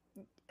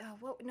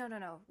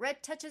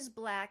touches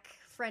black,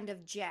 friend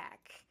of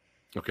Jack.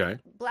 Okay.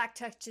 Black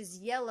touches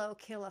yellow,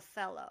 kill a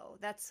fellow.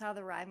 That's how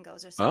the rhyme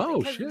goes, or something.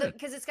 Oh, shit.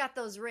 Because it's got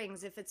those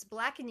rings. If it's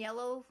black and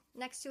yellow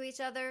next to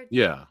each other,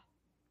 yeah,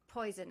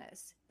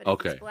 poisonous. But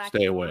okay, if it's black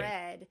stay and away.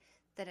 Red,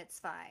 then it's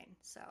fine.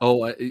 So.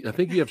 Oh, I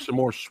think you have some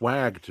more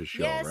swag to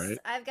show, yes, right?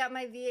 I've got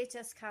my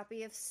VHS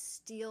copy of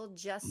Steel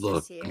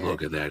Justice here.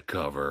 Look at that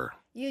cover.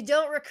 You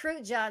don't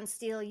recruit John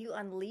Steele, you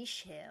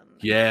unleash him.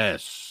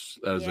 Yes,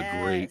 that is a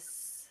great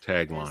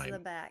tagline. There's the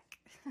back.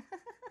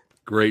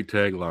 Great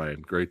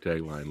tagline.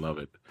 Love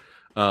it.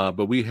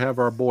 But we have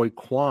our boy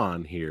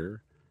Quan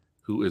here,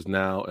 who is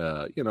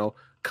now,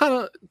 kind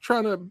of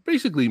trying to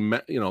basically,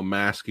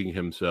 masking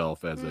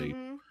himself as a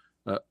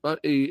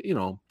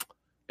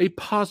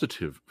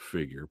positive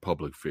figure,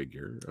 public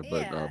figure.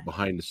 But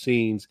behind the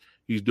scenes,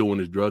 he's doing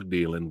his drug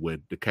dealing with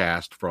the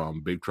cast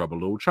from Big Trouble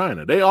in Little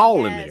China. They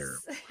all in there.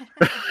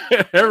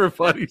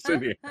 Everybody's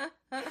in here.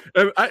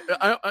 And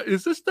I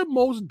is this the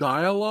most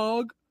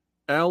dialogue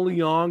Al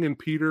Leong and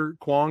Peter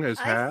Kwong has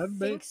had? I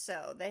think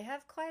so. They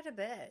have quite a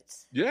bit.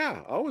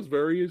 Yeah, I was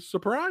very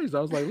surprised. I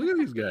was like, look at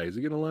these guys.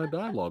 They're getting a lot of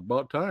dialogue.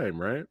 About time,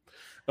 right?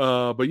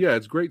 But yeah,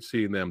 it's great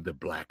seeing them, the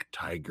Black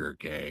Tiger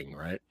Gang,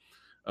 right?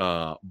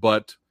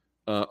 But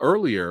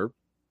earlier,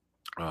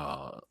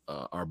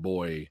 our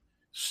boy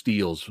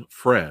Steele's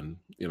friend,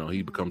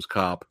 he becomes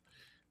cop,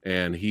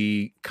 and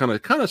he kind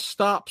of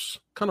stops,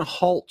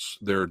 halts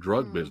their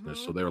drug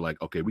business. So they're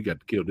like, okay, we got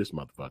to kill this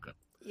motherfucker.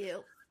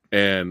 Yep.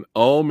 And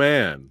oh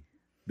man,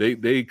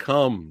 they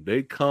come.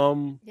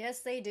 Yes,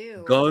 they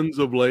do. Guns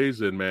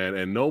a-blazing, man,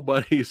 and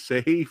nobody's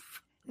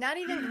safe. Not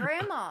even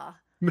Grandma.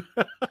 Not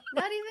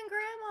even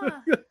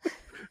Grandma.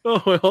 Oh,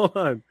 hold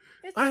on.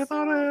 I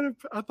thought I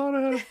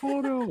had a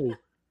photo.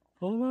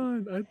 Hold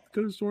on, I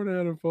could have sworn I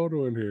had a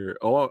photo in here.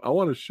 Oh, I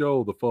want to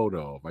show the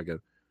photo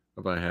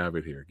if I have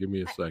it here. Give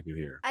me a second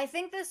here. I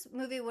think this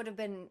movie would have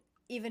been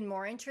even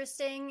more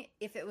interesting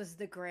if it was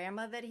the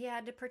grandma that he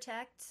had to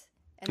protect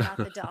and not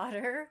the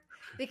daughter,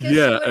 because he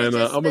would have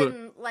just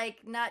been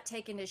like not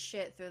taking his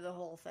shit through the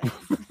whole thing.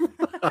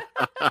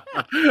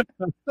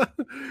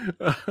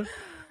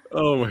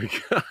 Oh my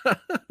god!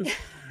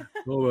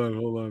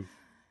 Hold on.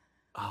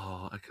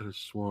 Oh, I could have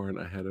sworn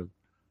I had a.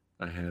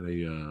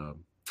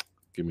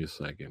 Give me a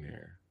second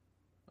here.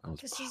 I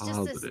was positive. She's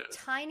just this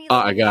tiny.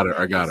 I got her.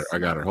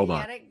 Hold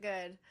on. Got it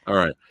good. All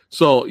right.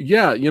 So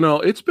yeah,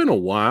 it's been a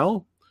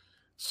while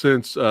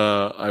since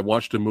I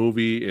watched a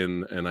movie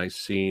and I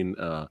seen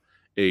a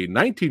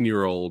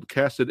 19-year-old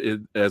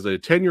casted as a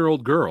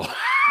 10-year-old girl.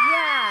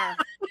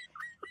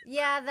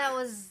 Yeah, that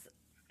was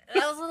a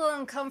little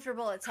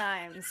uncomfortable at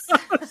times.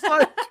 It's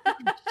like,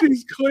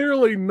 she's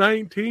clearly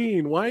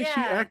 19. Why is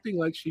she acting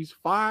like she's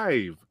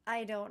 5?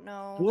 I don't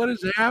know. What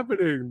is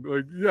happening?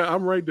 Like, yeah,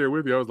 I'm right there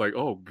with you. I was like,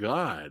 oh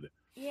God.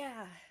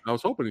 Yeah. I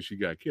was hoping she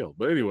got killed,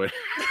 but anyway,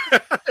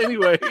 you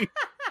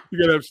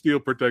gotta have Steele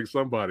protect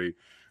somebody.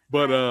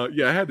 But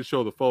yeah, I had to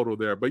show the photo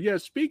there. But yeah,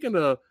 speaking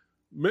of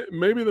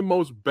maybe the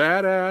most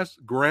badass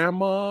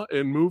grandma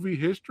in movie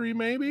history,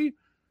 maybe.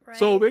 Right.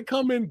 So they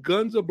come in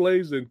guns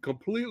a-blazing,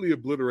 completely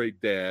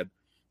obliterate dad.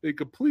 They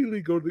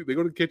completely go to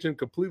the kitchen,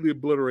 completely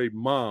obliterate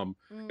mom,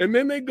 and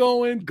then they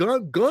go in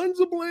guns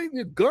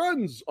a-blazing,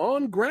 guns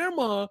on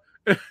grandma,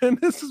 and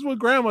this is what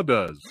grandma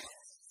does.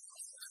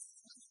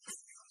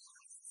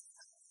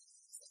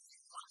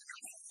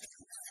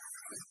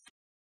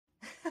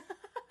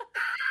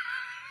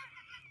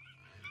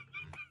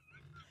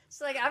 It's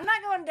like, I'm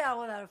not going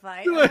down without a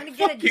fight. I'm going to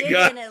get a dig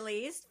in at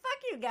least.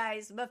 Fuck you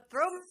guys, but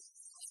throw.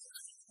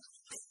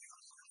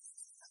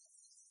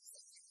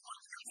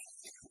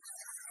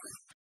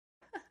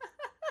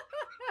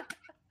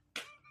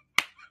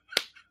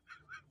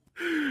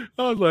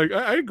 I was like,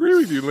 I agree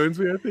with you,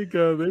 Lindsay. I think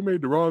they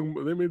made the wrong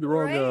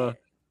right?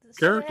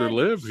 Character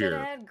live here. Should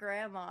have had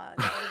grandma.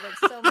 That would have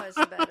been so much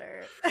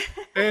better.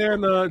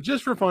 And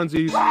just for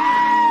funsies.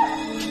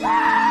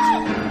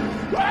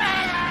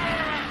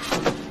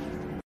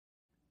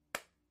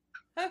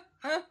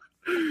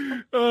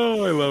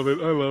 Oh, I love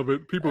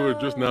it. People are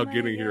just now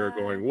getting here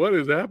going, what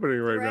is happening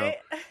right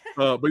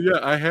now? But yeah,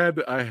 I had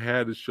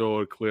to show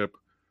a clip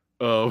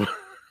of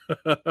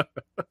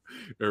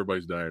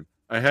everybody's dying.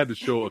 I had to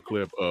show a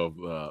clip of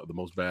the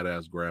most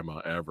badass grandma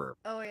ever.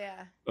 Oh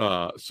yeah.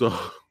 So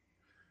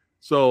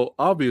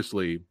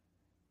obviously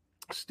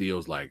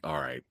Steele's like, all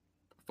right,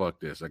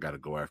 fuck this. I got to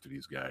go after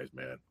these guys,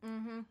 man.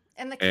 Mm-hmm.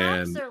 And the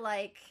cops are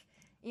like,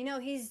 You know,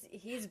 he's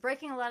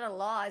breaking a lot of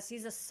laws.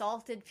 He's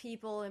assaulted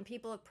people, and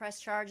people have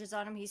pressed charges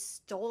on him. He's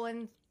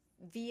stolen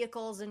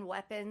vehicles and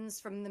weapons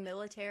from the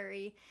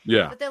military.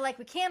 Yeah. But they're like,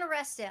 we can't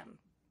arrest him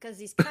because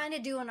he's kind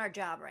of doing our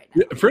job right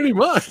now. Yeah, pretty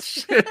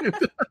much.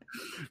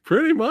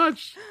 Pretty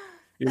much.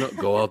 You know,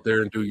 go out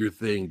there and do your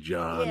thing,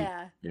 John.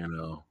 Yeah. You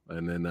know,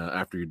 and then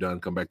after you're done,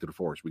 come back to the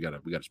force. We got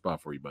a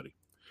spot for you, buddy.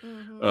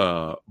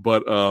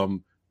 Mm-hmm.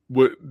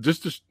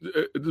 Just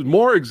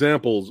more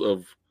examples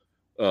of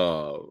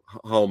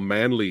how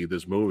manly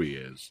this movie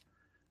is.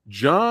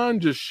 John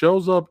just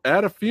shows up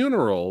at a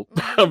funeral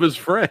of his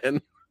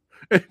friend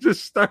and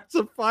just starts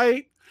a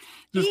fight.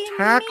 Just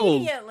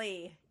tackles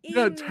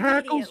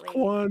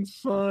Kwan's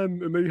son,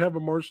 and they have a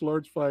martial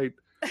arts fight.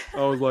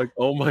 I was like,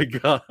 oh my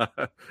God.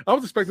 I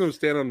was expecting him to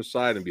stand on the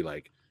side and be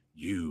like,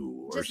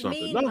 you or just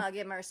something. Mean mug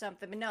him or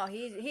something. But no,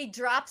 he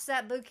drops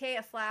that bouquet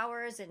of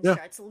flowers and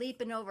starts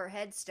leaping over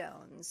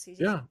headstones. He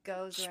just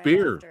goes right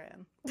after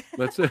him.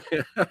 That's it.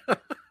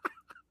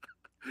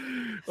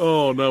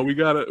 Oh no, we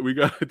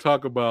gotta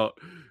talk about.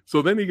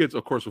 So then he gets,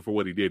 of course, for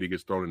what he did, he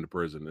gets thrown into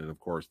prison, and of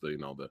course,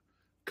 the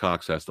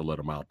Cox has to let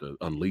him out to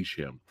unleash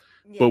him.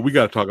 Yes. But we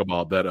got to talk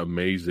about that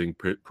amazing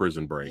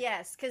prison break.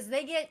 Yes, because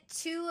they get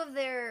two of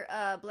their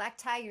Black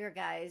Tiger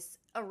guys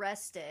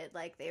arrested.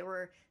 Like they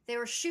were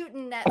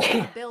shooting at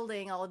the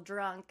building all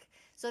drunk,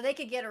 so they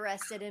could get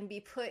arrested and be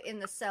put in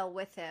the cell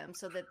with him,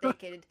 so that they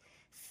could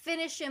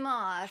finish him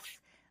off.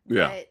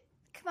 But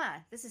come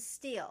on, this is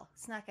Steele.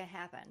 It's not gonna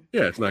happen.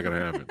 Yeah, it's not gonna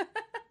happen.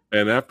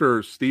 And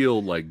after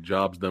Steele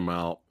jobs them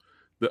out,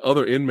 the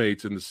other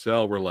inmates in the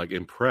cell were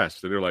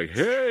impressed, and they're like,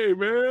 "Hey,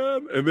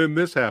 man!" And then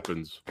this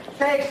happens.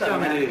 Take some,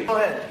 man. Go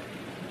ahead.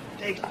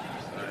 Take some.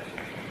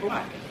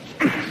 What?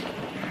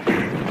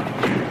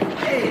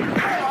 Hey.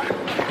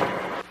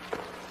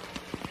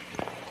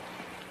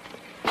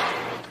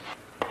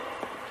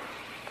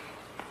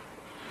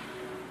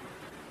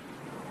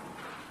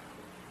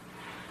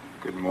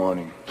 Good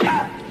morning.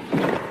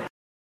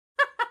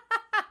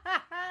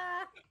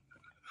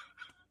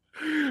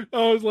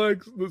 I was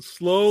like,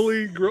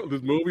 slowly,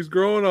 this movie's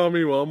growing on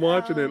me while I'm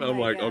watching it. I'm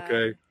like, God.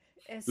 okay,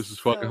 this is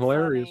fucking so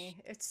hilarious. Funny.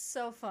 It's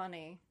so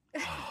funny.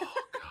 Oh,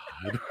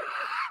 God.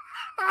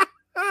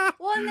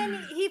 Well, and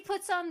then he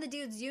puts on the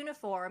dude's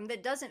uniform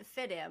that doesn't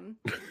fit him,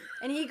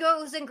 and he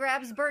goes and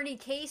grabs Bernie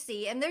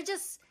Casey, and they're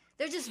just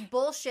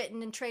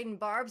bullshitting and trading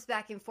barbs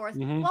back and forth,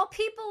 while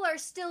people are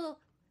still.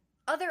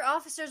 Other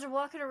officers are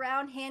walking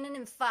around handing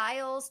him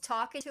files,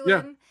 talking to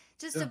him,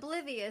 just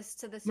oblivious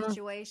to the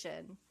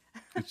situation.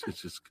 It's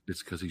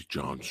because he's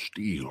John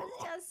Steele.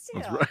 That's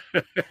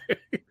right.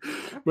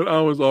 But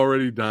I was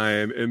already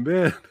dying, and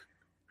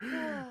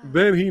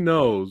then he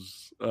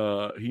knows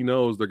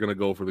they're gonna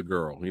go for the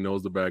girl. He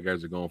knows the bad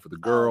guys are going for the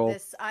girl.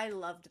 I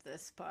loved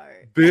this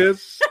part.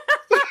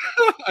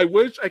 I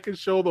wish I could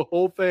show the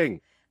whole thing.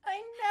 I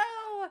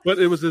know. But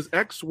it was his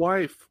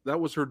ex-wife.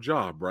 That was her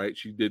job, right?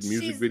 She did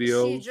music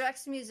videos. She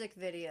directs music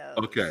videos.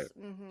 Okay.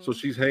 So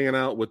she's hanging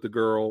out with the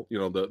girl, you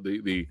know, the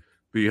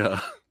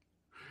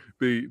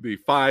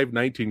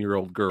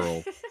 19-year-old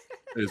girl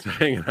is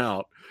hanging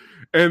out.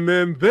 And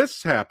then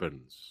this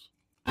happens.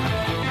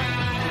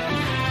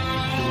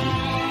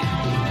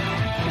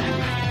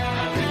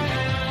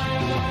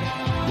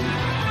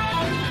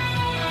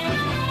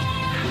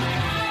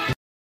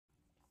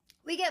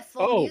 We get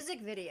full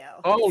music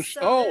video. Do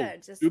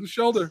the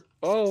shoulder.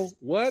 Oh,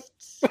 what?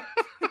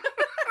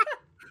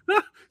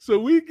 So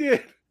we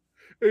get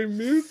a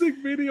music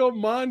video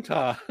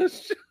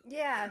montage.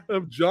 Yeah.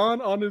 Of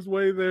John on his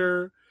way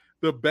there.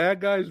 The bad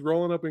guys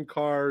rolling up in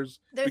cars.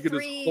 There are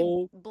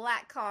three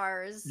black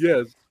cars.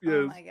 Yes.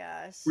 Oh my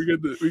gosh. We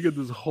get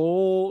this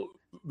whole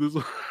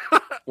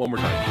one more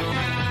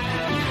time.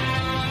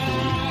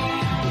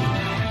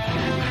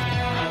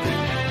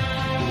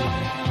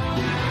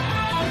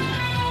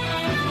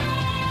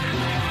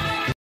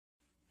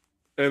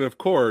 And of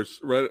course,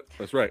 right?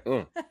 That's right.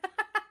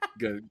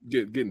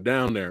 Getting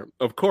down there.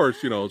 Of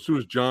course, you know, as soon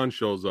as John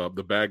shows up,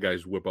 the bad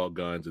guys whip out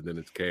guns, and then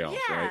it's chaos,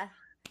 right?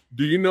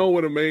 Do you know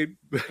what made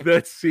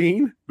that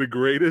scene the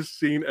greatest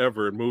scene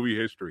ever in movie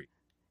history?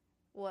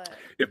 What?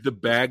 If the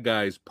bad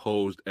guys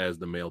posed as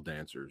the male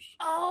dancers.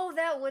 Oh,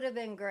 that would have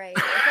been great.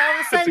 If all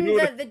of a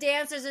sudden the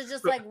dancers are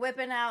just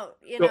whipping out,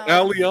 you know.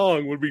 Al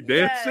Leong would be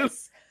dancing.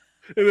 Yes.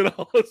 And then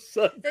all of a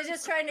sudden they're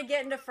just trying to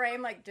get into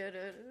frame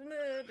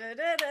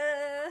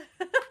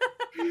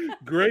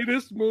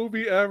greatest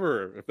movie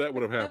ever if that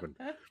would have happened.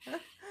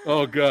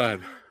 Oh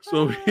God.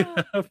 So we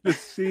have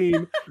this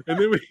scene, and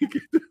then we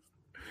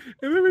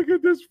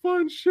get this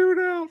fun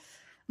shootout.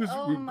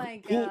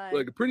 My God.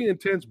 Like a pretty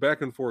intense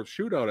back and forth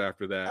shootout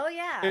after that. Oh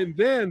yeah. And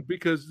then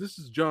because this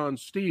is John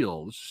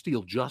Steele, this is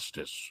Steele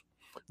Justice,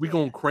 we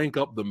gonna crank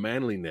up the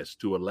manliness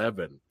to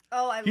 11.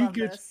 Oh, I love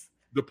this.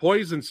 The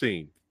poison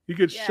scene. He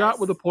gets shot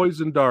with a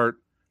poison dart,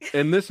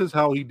 and this is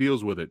how he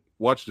deals with it.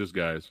 Watch this,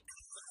 guys.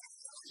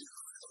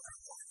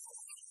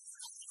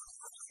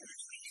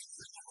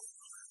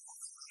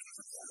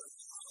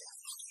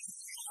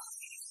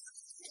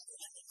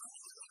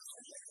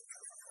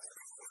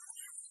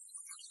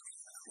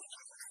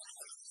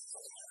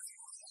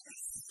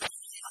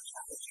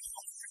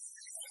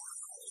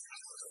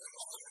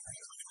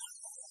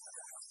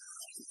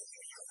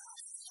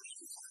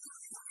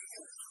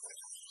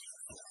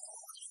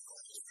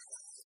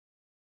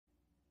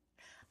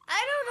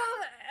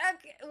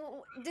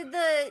 Did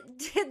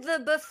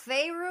the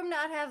buffet room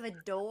not have a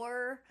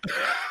door?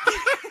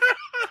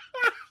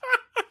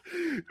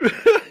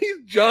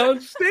 He's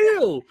John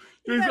Steele.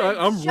 You gotta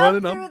I'm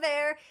jump running. through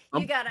there. You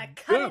I'm gotta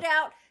cut yeah, it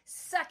out,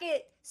 suck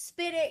it,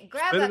 spit it,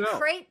 grab spit a it out.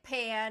 crepe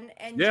pan,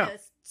 and Yeah.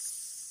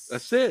 just.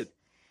 That's it.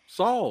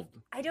 Solved.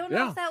 I don't know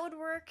Yeah. if that would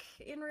work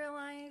in real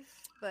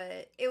life,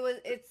 but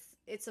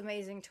it's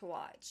amazing to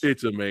watch.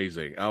 It's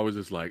amazing. I was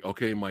just like,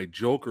 okay, my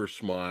Joker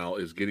smile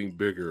is getting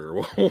bigger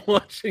while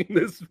watching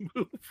this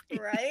movie.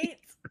 Right?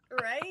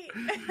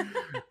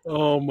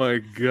 Oh my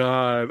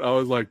god! I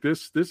was like,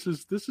 this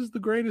is the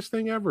greatest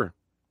thing ever.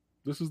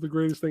 This is the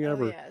greatest thing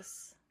ever.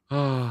 Yes.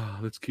 Ah,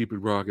 let's keep it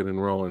rocking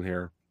and rolling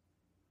here.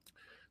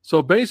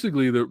 So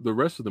basically, the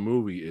rest of the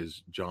movie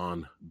is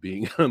John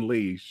being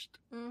unleashed,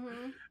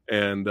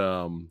 and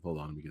hold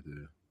on, let me get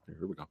to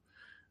here we go.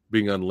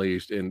 Being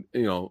unleashed, and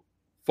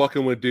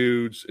fucking with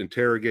dudes,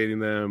 interrogating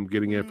them,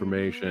 getting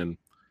information,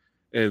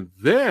 and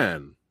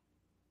then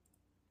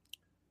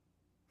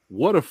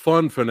what a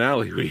fun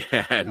finale we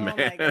had, man! Oh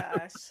my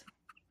gosh!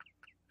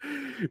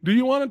 Do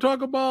you want to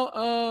talk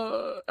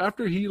about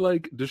after he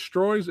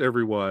destroys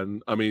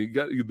everyone? I mean,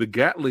 the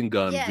Gatling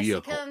gun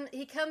vehicle.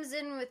 He comes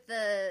in with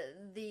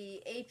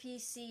the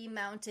APC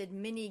mounted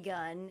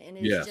minigun and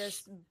is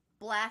just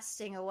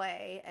blasting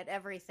away at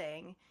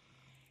everything.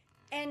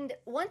 And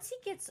once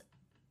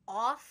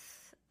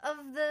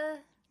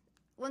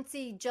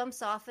he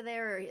jumps off of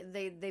there, or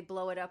they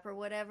blow it up or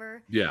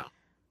whatever. Yeah.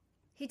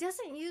 He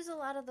doesn't use a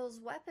lot of those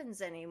weapons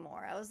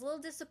anymore. I was a little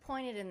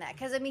disappointed in that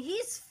because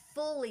he's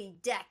fully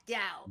decked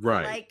out,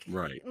 right?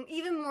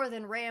 Even more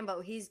than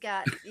Rambo, he's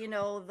got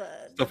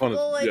the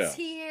bullets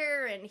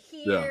here and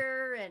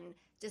here and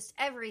just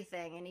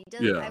everything, and he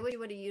doesn't. Yeah. I wish he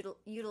would have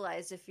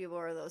utilized a few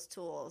more of those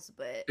tools,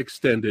 but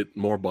extended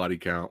more body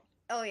count.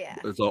 Oh yeah,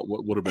 it's all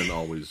what would have been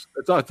always.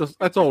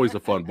 That's always a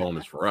fun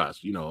bonus for us.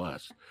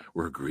 Us,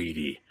 we're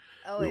greedy.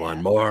 We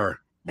want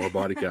more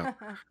body count,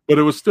 but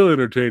it was still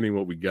entertaining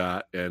what we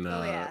got, and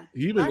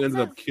he even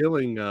ended up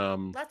killing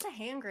lots of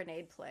hand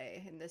grenade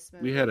play in this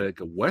movie. We had a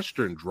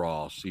Western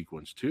draw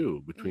sequence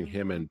too between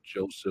him and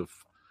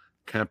Joseph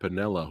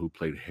Campanella, who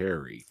played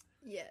Harry.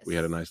 Yes, we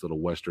had a nice little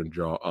Western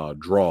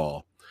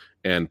draw,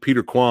 and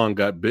Peter Kwan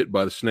got bit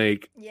by the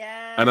snake.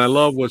 Yes, and I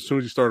love as soon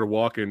as he started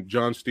walking,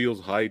 John Steele's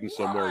hiding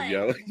somewhere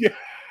yelling, "Yeah,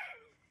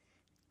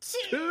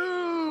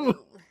 2."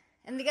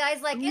 And the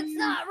guy's like, "It's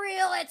not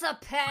real, it's a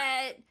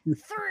pet."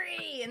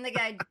 3, and the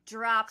guy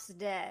drops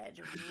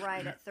dead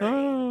right at 3.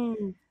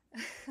 Oh.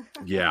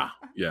 yeah,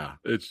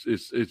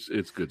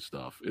 it's good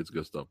stuff. It's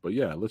good stuff. But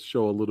yeah, let's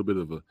show a little bit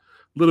of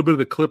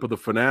the clip of the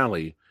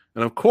finale,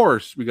 and of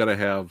course we got to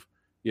have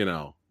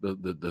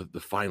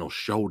the final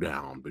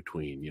showdown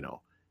between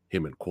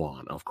him and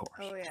Kwan, of course.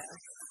 Oh yeah.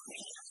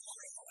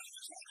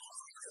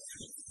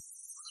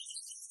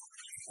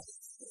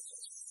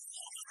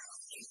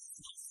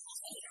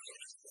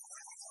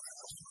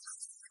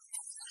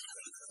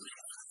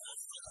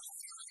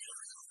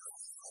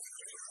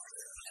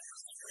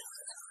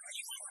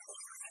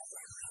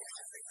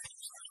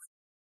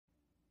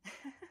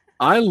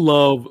 I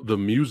love the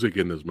music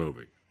in this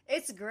movie.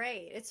 It's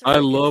great. It's I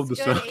love the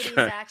good soundtrack.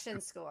 80s action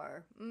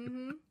score.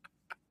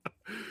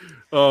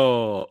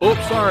 Oh,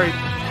 sorry.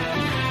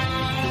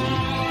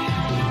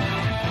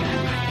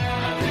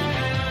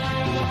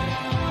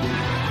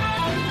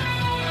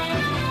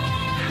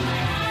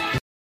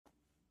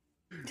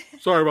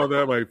 Sorry about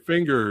that. My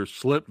finger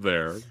slipped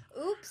there.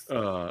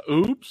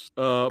 Oops.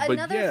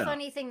 Another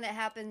funny thing that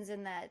happens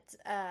in that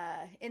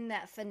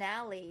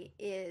finale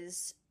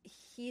is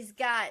he's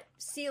got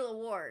Seal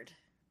Ward,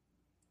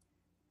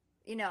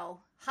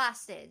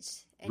 hostage.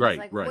 And he's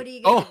like, what are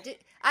you going to do?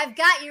 I've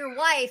got your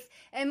wife.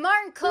 And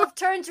Martin Cove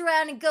turns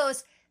around and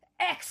goes,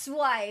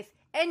 ex-wife,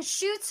 and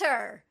shoots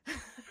her.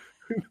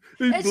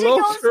 And she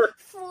goes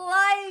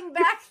flying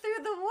back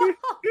through the wall.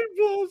 He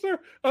blows her.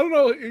 I don't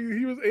know.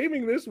 He was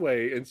aiming this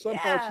way, and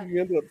somehow she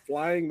ended up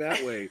flying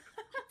that way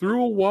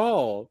through a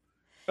wall.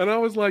 And I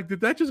was like,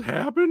 did that just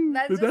happen?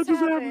 Did that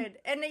just happen?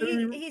 And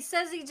he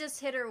says he just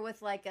hit her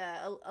with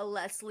a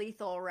less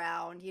lethal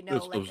round,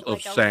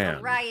 like sand.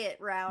 A riot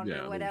round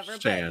or whatever.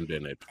 Sand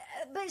in it.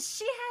 But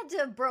she had to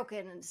have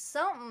broken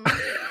something.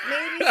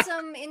 Maybe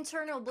some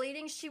internal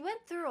bleeding. She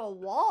went through a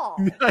wall.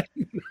 I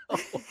know.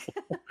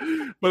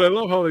 But I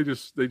love how they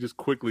just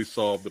quickly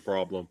solved the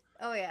problem.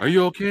 Oh yeah. Are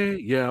you okay?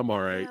 Yeah, I'm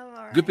all right. Yeah, I'm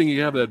all right. Good thing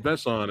you have that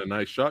vest on, and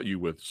I shot you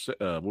with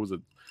what was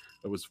it?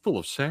 It was full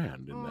of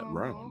sand in that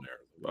round there.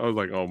 I was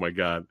like, oh my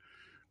god.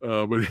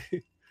 But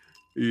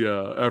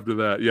after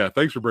that,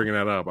 thanks for bringing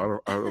that up. I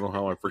don't know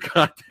how I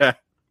forgot that.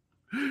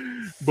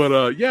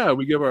 But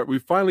we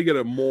finally get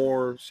a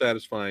more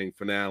satisfying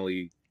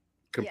finale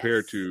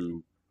compared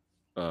to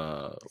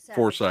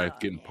Forsyth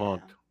getting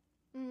punked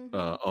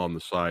on the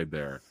side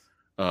there.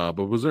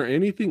 But was there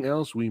anything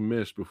else we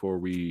missed before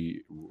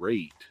we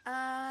rate?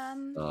 I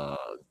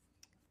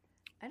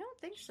don't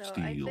think so.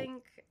 Steel. I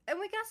think, and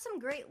we got some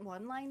great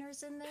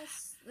one-liners in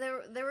this.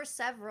 There were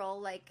several,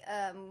 like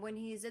when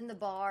he's in the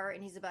bar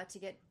and he's about to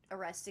get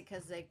arrested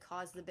because they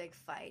caused the big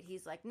fight.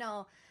 He's like,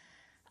 "No,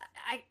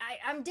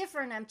 I'm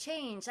different. I'm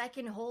changed. I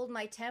can hold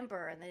my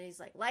temper. And then he's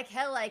like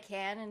hell I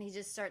can. And he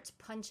just starts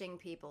punching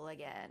people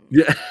again.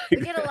 Yeah. We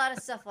get a lot of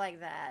stuff like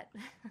that.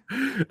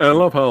 And I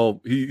love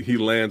how he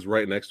lands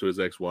right next to his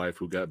ex-wife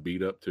who got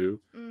beat up too.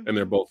 Mm-hmm. And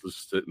they're both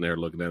just sitting there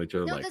looking at each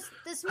other No, like,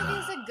 this movie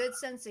has a good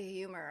sense of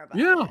humor about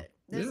yeah,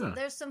 it.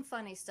 There's some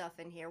funny stuff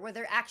in here where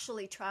they're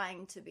actually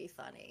trying to be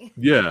funny.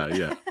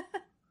 yeah.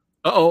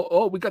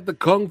 Oh, we got the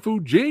Kung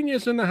Fu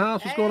genius in the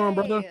house. What's going on,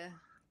 brother?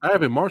 I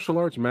have a martial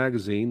arts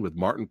magazine with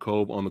Martin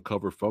Kove on the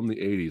cover from the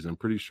 80s. I'm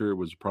pretty sure it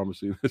was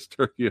promising this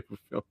turkey of a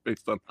film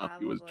based on how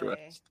he was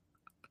dressed.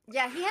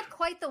 Yeah, he had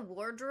quite the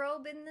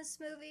wardrobe in this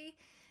movie.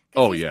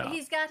 Oh,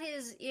 He's got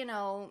his,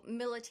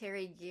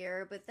 military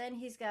gear, but then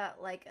he's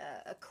got like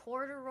a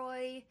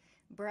corduroy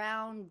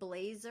brown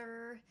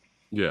blazer.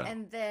 Yeah.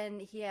 And then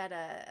he had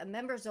a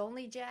members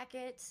only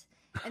jacket.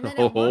 And then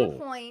at one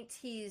point,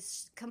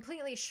 he's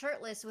completely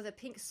shirtless with a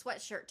pink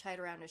sweatshirt tied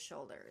around his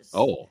shoulders.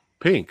 Oh,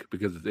 pink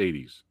because it's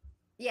 80s.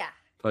 Yeah.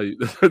 But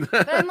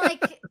I'm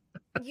like,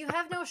 you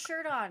have no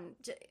shirt on.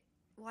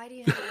 Why do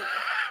you have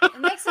it?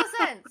 It makes no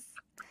sense.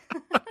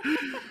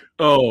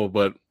 Oh,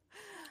 but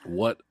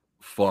what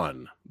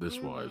fun this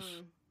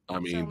was. I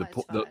mean,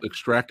 the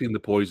extracting the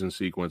poison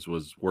sequence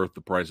was worth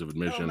the price of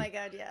admission. Oh my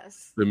God,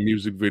 yes. The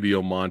music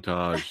video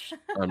montage.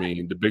 I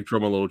mean, the Big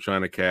Trouble in Little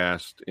China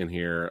cast in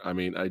here. I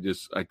mean, I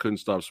couldn't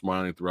stop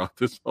smiling throughout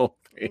this whole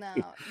thing.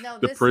 No.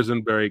 The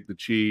prison break, the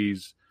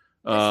cheese.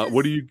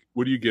 What are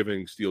you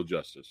giving Steel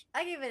Justice?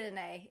 I give it an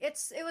A.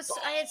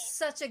 I had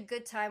such a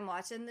good time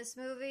watching this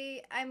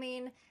movie. I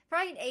mean,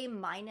 probably an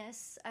A-,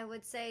 I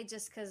would say,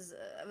 just because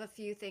of a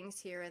few things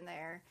here and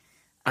there.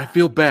 I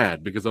feel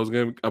bad because I was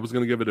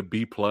gonna give it a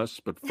B+,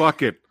 but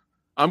fuck it,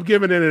 I'm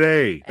giving it an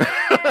A.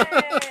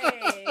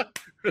 Hey!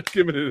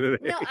 Giving it an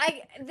A. No,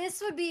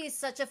 this would be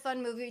such a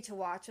fun movie to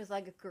watch with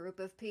like a group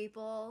of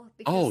people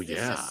because there's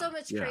just so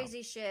much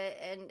crazy shit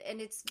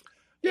and it's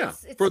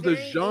for the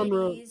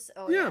genre.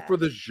 80s. For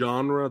the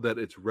genre that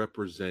it's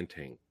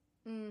representing,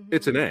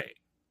 it's an A.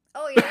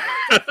 Oh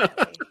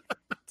yeah,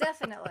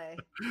 definitely.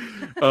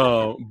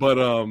 But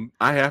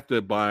I have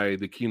to buy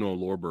the Kino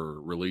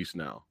Lorber release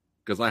now.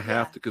 Because I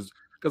have to,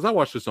 because I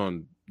watched this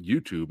on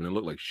YouTube and it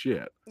looked like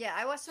shit. Yeah,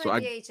 I watched it on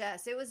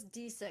VHS. It was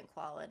decent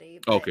quality.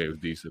 Okay, it was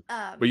decent.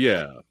 But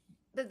yeah,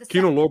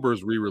 Kino Lorber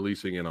is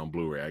re-releasing it on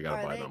Blu-ray. I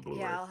gotta buy it on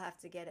Blu-ray. Yeah, I'll have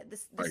to get it. The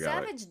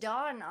Savage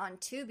Dawn on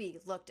Tubi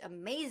looked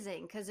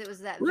amazing because it was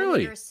that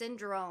Vinegar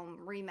Syndrome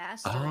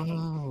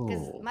remastering.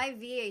 Because my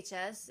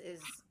VHS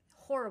is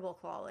horrible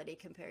quality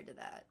compared to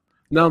that.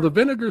 Now the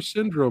Vinegar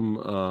Syndrome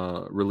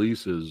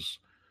releases,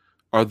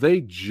 are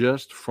they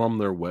just from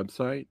their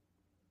website?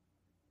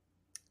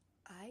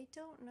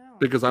 Don't know,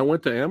 because I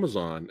went to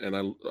Amazon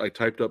and I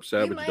typed up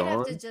Savage Dawn. You might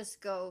have to just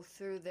go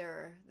through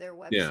their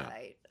website. Yeah.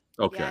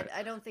 Okay. Yeah,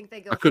 I don't think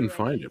they go. I couldn't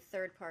find it.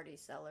 Third-party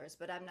sellers,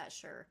 but I'm not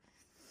sure.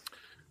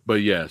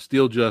 But yeah,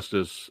 Steel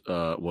Justice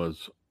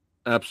was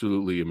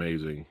absolutely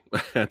amazing.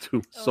 I had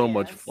so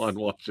much fun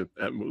watching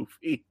that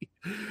movie.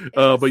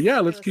 But yeah,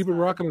 let's keep it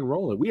rocking and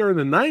rolling. We are in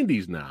the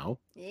 90s now.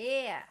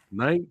 Yeah.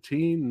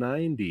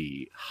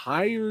 1990.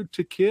 Hired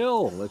to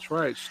Kill. That's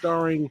right.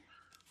 Starring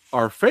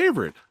our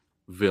favorite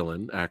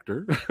villain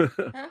actor.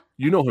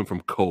 You know him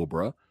from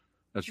Cobra.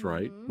 That's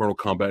right. Mortal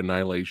Kombat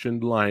Annihilation.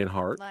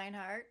 Lionheart.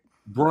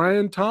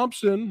 Brian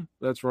Thompson.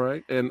 That's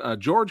right. And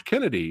George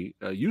Kennedy,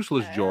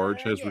 Useless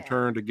George, has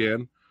returned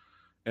again.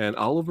 And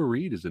Oliver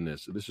Reed is in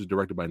this. This is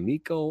directed by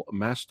Nico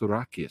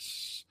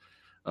Mastorakis.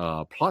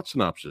 Plot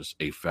synopsis: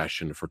 a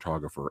fashion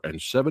photographer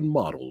and 7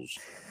 models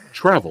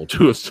travel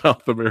to a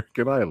South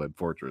American island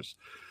fortress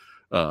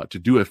to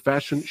do a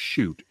fashion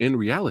shoot. In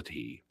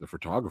reality, the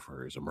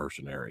photographer is a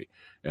mercenary,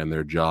 and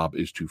their job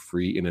is to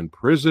free an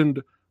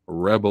imprisoned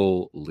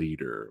rebel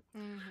leader.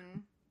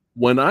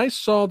 When I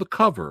saw the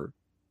cover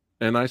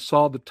and I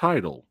saw the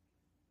title,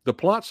 the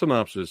plot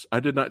synopsis, I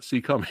did not see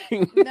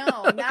coming. No,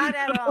 not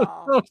at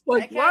all. I was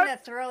like, I kind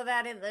of throw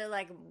that in there,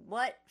 like,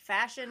 what?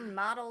 Fashion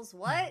models?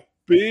 What?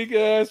 Big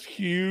ass,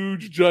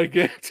 huge,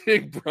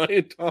 gigantic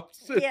Brian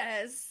Thompson.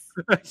 Yes.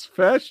 As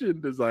fashion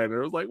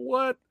designer. I was like,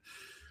 what?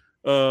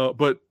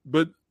 But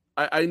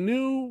I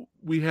knew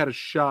we had a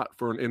shot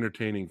for an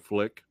entertaining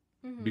flick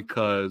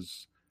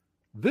because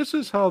this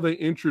is how they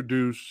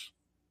introduce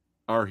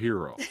our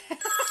hero.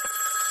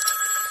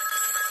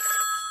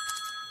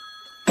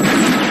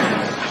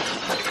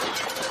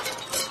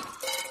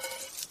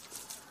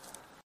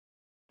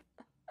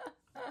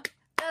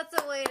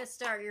 That's a way to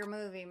start your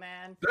movie,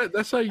 man.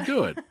 That's how you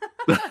do it.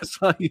 That's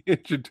how you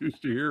introduce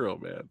your hero,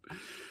 man.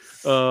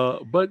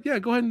 But yeah,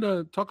 go ahead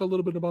and talk a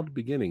little bit about the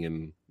beginning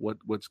and what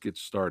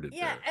gets started.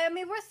 Yeah, there. I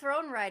mean, we're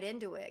thrown right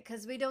into it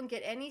because we don't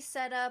get any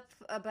setup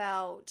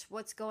about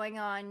what's going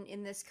on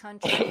in this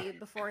country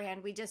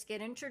beforehand. We just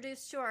get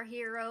introduced to our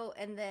hero,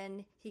 and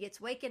then he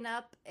gets waken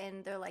up,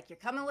 and they're like, "You're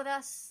coming with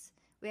us.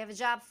 We have a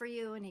job for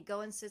you." And he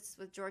goes and sits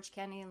with George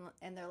Kennedy,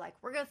 and they're like,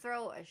 "We're gonna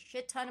throw a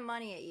shit ton of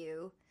money at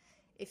you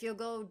if you'll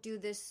go do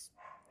this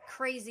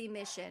crazy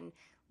mission.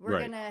 We're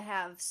going to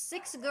have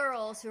 6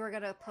 girls who are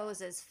going to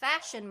pose as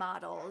fashion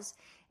models,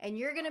 and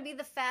you're going to be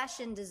the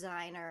fashion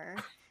designer,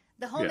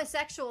 the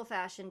homosexual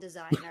fashion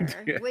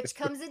designer, which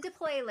comes into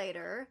play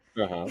later.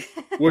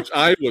 Which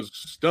I was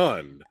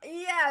stunned.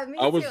 Yeah, me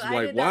too. I was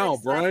like, wow,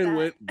 Brian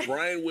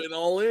went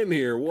all in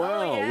here.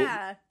 Wow. Oh,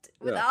 yeah.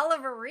 With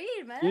Oliver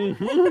Reed, man.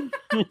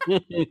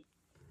 Mm-hmm.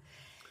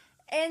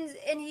 and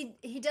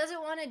he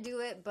doesn't want to do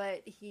it,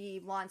 but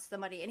he wants the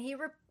money. And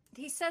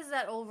he says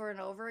that over and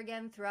over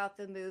again throughout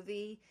the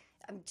movie.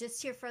 I'm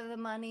just here for the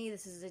money.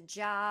 This is a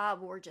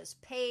job. We're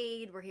just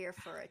paid. We're here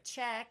for a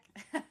check.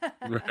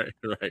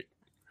 Right.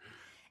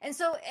 And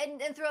so,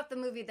 and throughout the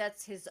movie,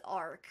 that's his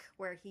arc,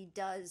 where he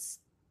does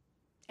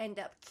end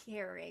up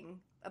caring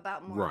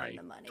about more than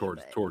the money.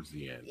 Towards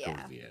the end. Yeah.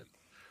 Towards the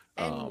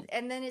end.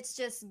 And then it's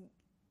just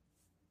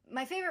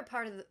my favorite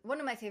part of one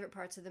of my favorite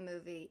parts of the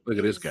movie. Look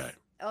at this guy.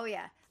 Oh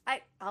yeah,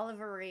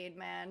 Oliver Reed,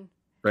 man.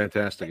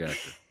 Fantastic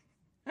actor.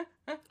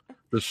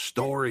 The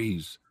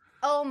stories.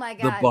 Oh my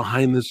God. The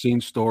behind the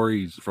scenes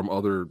stories from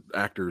other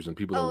actors and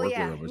people that work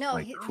with him.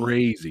 It's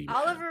crazy.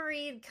 Oliver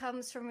Reed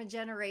comes from a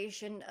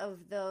generation of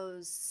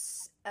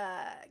those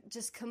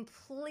just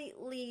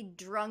completely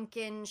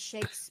drunken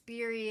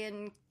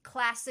Shakespearean,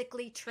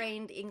 classically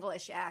trained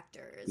English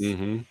actors.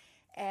 Mm-hmm.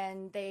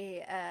 And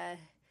they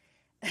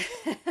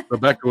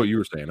but back to what you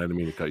were saying. I didn't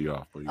mean to cut you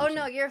off.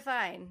 No, you're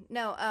fine.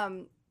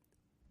 No,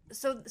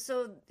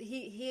 so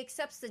he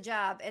accepts the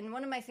job, and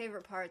one of my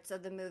favorite parts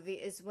of the movie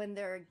is when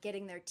they're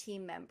getting their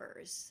team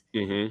members,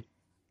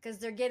 because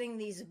they're getting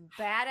these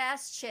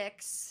badass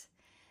chicks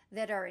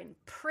that are in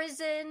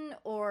prison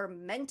or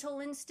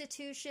mental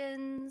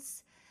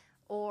institutions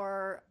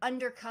or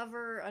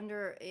undercover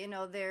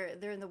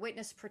they're in the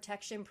witness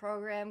protection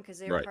program because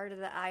they were part of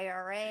the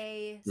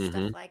IRA,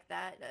 stuff like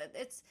that.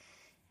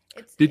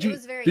 It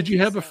was very did you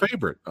have a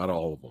favorite out of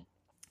all of them?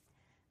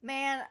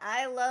 Man,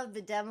 I love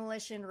the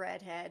demolition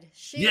redhead.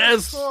 She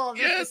was cool.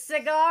 With the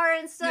cigar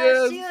and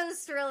stuff. She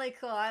was really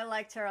cool. I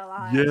liked her a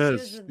lot. Yes. She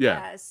was the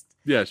best.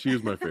 Yeah, she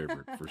was my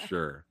favorite for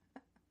sure.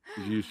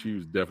 She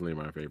was definitely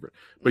my favorite.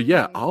 But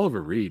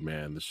Oliver Reed,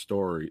 man, the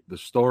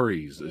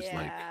stories is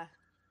like,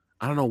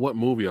 I don't know what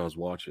movie I was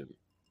watching,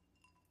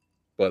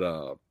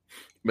 but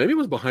maybe it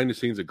was behind the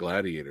scenes of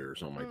Gladiator or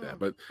something like that.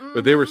 But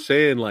they were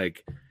saying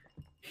like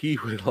he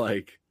would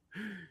like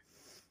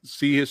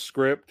see his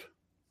script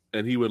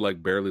and he would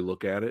like barely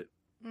look at it,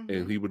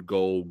 and he would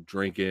go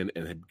drinking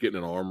and get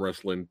in an arm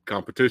wrestling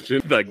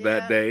competition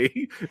that day,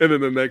 and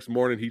then the next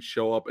morning he'd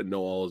show up and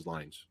know all his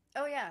lines.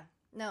 Oh yeah,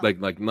 no,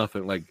 like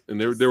nothing, like,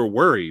 and they were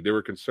worried, they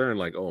were concerned,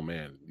 like, oh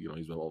man,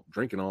 he's all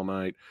drinking all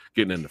night,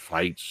 getting into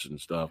fights and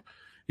stuff.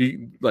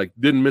 He like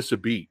didn't miss a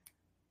beat.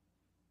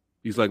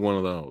 He's like one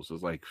of those.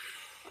 It's like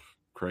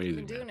crazy.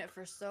 Been doing it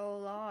for so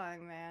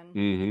long, man.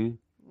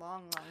 Mm-hmm.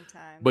 Long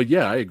time. But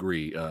yeah, I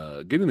agree.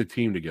 Getting the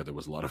team together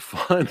was a lot of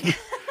fun.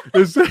 I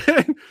was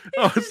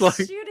like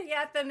shooting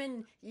at them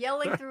and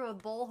yelling through a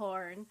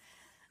bullhorn.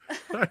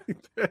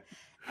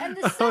 And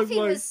the stuff he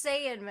was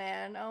saying,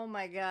 man. Oh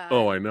my God.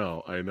 Oh, I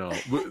know.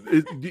 But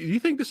do you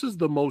think this is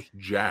the most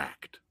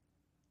jacked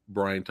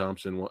Brian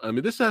Thompson? I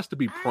mean, this has to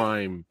be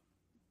prime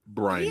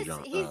Brian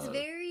Johnson.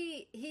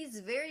 He's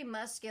very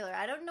muscular.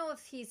 I don't know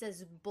if he's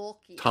as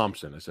bulky.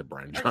 Thompson. I said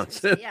Brian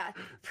Johnson. Yeah.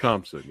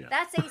 Thompson, yeah.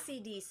 That's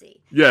AC/DC.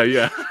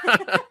 Yeah.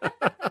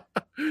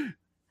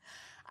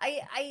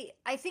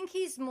 I think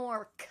he's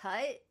more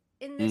cut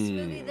in this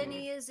movie than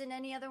he is in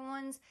any other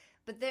ones.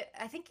 But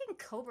I think in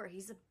Cobra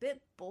he's a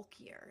bit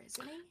bulkier,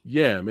 isn't he?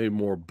 Yeah, maybe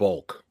more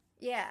bulk.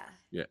 Yeah.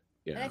 Yeah.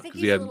 And I think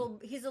he's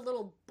a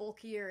little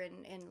bulkier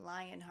in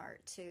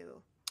Lionheart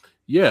too.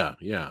 Yeah.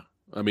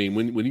 I mean,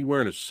 when you're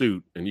wearing a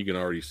suit and you can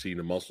already see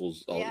the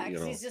muscles.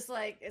 Because he's just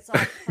like, it's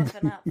all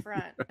pumping up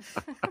front.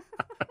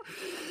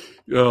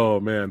 Oh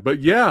man, but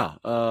yeah,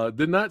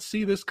 did not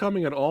see this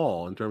coming at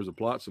all in terms of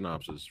plot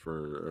synopsis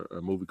for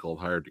a movie called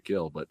Hired to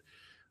Kill. But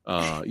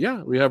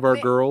we have our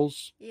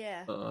girls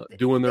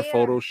doing their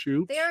photo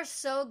shoots. They are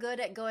so good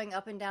at going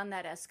up and down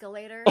that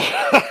escalator.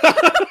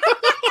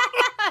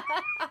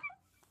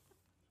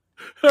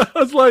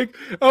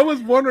 I was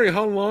wondering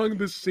how long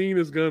this scene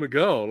is going to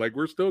go. Like,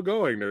 we're still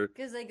going there.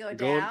 Because they go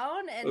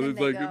down and then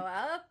they go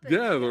up.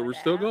 Yeah, but we're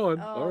still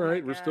going. All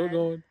right, we're still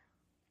going.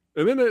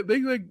 And then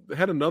they like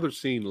had another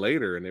scene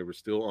later and they were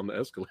still on the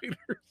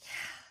escalator.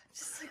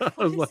 I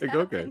was like,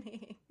 okay.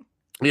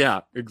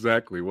 Yeah,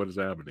 exactly. What is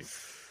happening?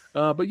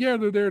 But yeah,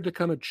 they're there to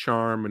kind of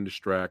charm and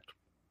distract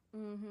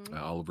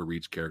Oliver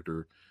Reed's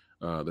character.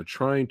 They're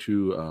trying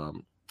to,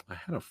 I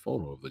had a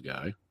photo of the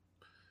guy.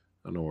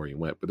 I don't know where he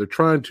went, but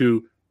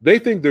they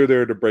think they're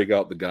there to break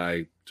out the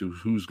guy to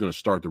who's going to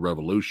start the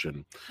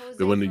revolution.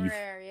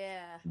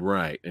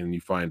 Right. And you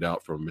find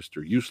out from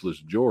Mr. Useless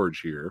George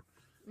here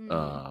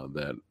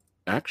that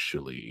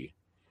actually,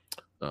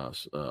 I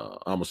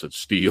almost said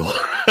Steele.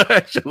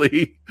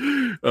 Actually,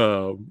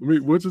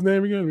 what's his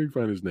name again? Let me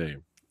find his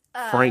name.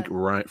 Frank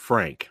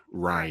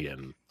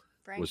Ryan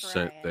was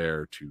sent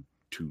there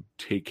to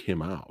take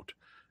him out,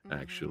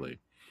 actually.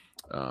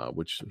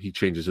 which he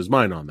changes his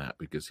mind on that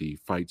because he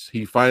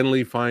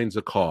finally finds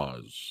a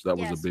cause. That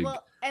was a big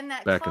and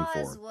that back cause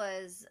and forth.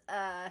 Was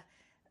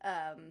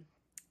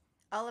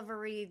Oliver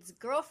Reed's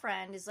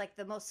girlfriend is like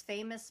the most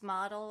famous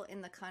model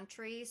in the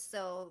country,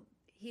 so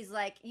he's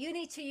like, you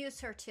need to use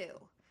her too.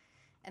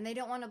 And they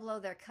don't want to blow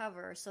their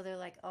cover, so they're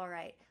like, all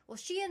right. Well,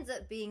 she ends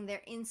up being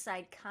their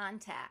inside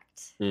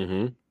contact.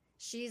 Mm-hmm.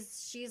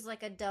 She's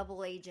like a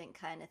double agent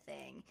kind of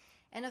thing.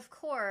 And of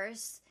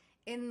course,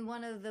 in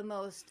one of the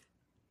most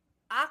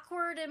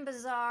awkward and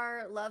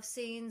bizarre love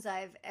scenes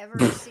I've ever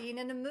seen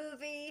in a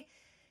movie,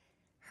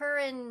 her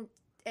and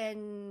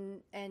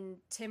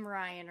Tim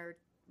Ryan or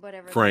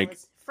whatever. Frank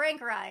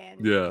Ryan.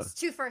 Yeah. It's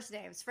 2 first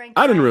names. Frank.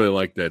 I didn't Ryan, really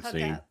like that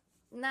scene. up.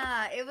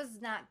 Nah, it was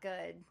not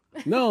good.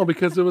 No,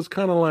 because it was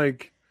kind of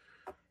like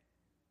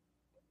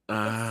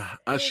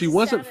she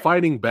wasn't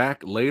fighting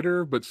back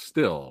later, but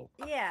still.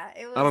 Yeah,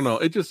 it was. I don't know.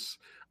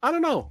 I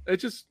don't know. It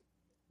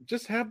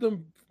just have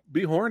them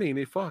be horny and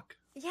they fuck.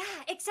 Yeah,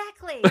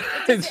 exactly.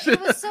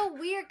 It was so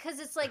weird because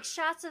it's like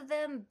shots of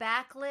them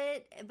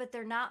backlit, but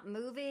they're not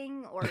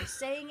moving or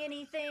saying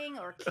anything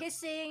or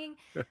kissing.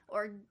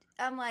 Or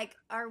I'm like,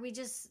 are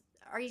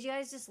you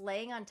guys just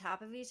laying on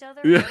top of each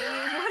other? Yeah.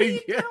 What are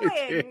you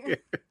doing?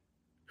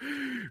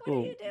 What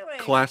are you doing?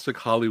 Classic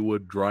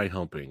Hollywood dry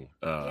humping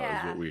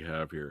is what we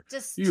have here.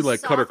 Just you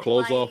like cut her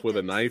clothes light off with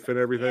a knife and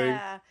everything.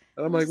 Yeah.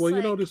 And I'm like, well,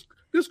 you know, this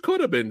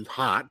could have been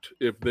hot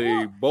if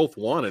they both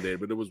wanted it,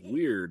 but it was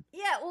weird.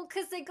 Yeah, well,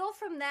 because they go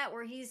from that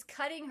where he's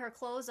cutting her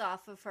clothes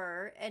off of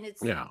her, and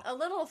it's a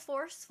little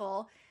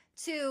forceful,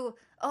 to,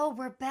 oh,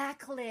 we're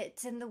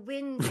backlit, and the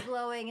wind's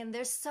blowing, and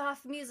there's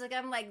soft music.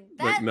 I'm like,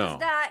 that does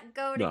not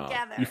go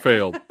together. You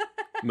failed.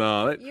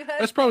 No,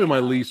 that's probably my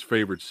least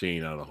favorite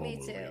scene out of the whole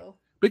movie. Me too.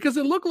 Because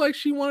it looked like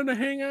she wanted to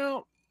hang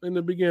out in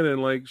the beginning,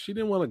 like she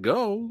didn't want to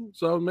go,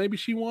 so maybe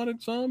she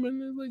wanted some,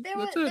 and like there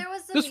was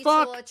a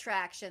mutual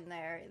attraction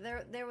there.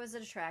 There was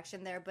an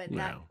attraction there, but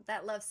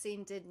that love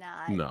scene did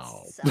not.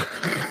 No.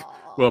 At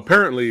all. Well,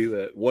 apparently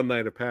that one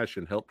night of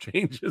passion helped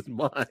change his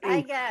mind.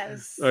 I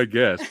guess.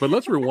 But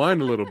let's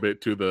rewind a little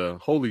bit to the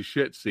holy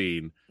shit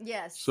scene.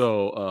 Yes.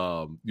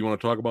 So, you want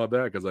to talk about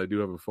that? Because I do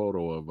have a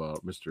photo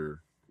of Mr.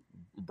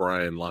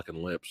 Brian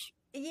locking lips.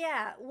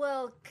 Yeah.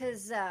 Well,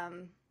 because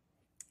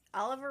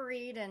Oliver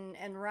Reed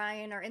and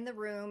Ryan are in the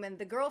room, and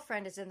the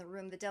girlfriend is in the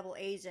room, the double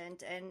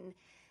agent, and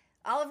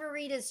Oliver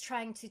Reed is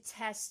trying to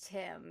test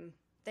him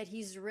that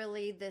he's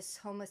really this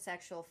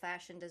homosexual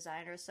fashion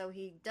designer. So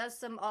he does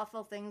some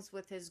awful things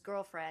with his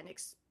girlfriend,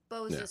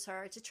 exposes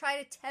her to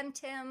try to tempt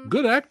him.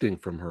 Good acting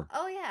from her.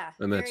 Oh yeah,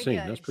 in that scene,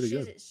 that's pretty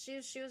good.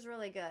 She was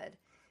really good,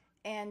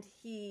 and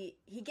he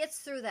gets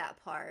through that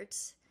part,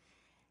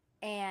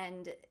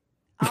 and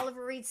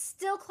Oliver Reed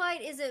still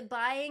quite isn't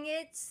buying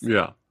it.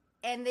 Yeah.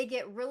 And they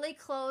get really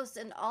close,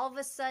 and all of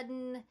a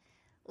sudden,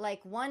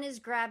 like, one is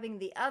grabbing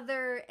the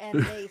other,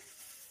 and they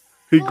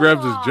he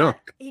grabs his junk.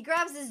 He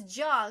grabs his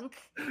junk,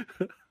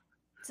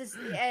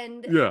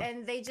 and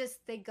they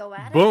go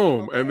at it.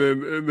 Boom, and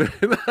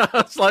then I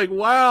was like,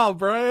 "Wow,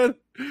 Brian!"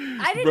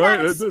 I did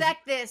not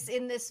expect this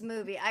in this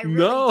movie. I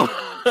really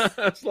didn't.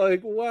 It's like,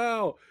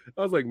 wow.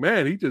 I was like,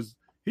 man,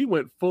 he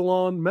went full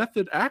on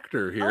method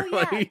actor here. Oh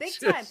yeah, like, big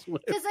time.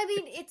 Because I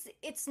mean,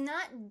 it's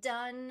not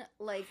done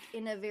like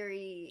in a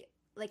very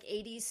like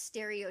 80s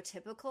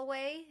stereotypical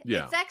way.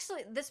 Yeah. It's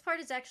actually, this part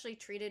is actually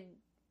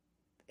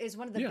is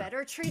one of the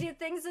better treated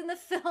things in the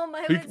film.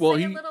 I would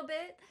say a little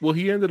bit. Well,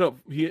 he ended up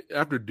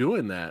after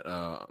doing that.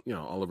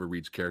 Oliver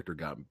Reed's character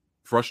got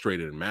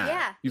frustrated and mad.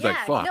 Yeah, he's like,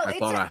 "Fuck! No, I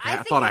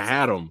thought I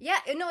had him." Yeah,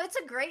 no, it's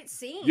a great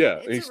scene. Yeah,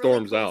 it's and he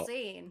storms really cool out.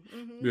 Scene.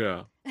 Mm-hmm.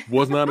 Yeah,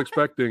 was not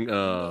expecting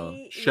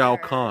Shao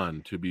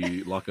Kahn to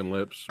be locking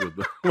lips with.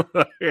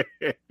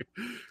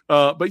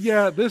 But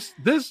yeah, this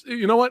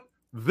you know what?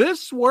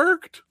 This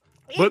worked.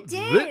 It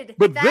did,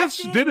 but this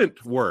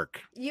didn't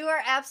work. You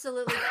are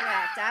absolutely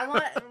correct.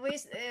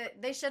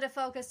 They should have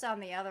focused on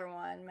the other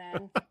one,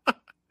 man.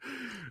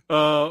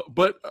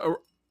 But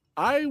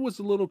I was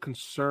a little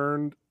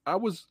concerned. I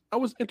was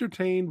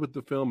entertained with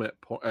the film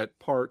at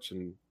parts,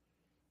 and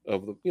I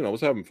was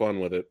having fun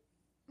with it,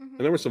 and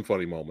there were some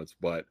funny moments.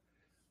 But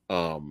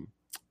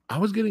I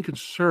was getting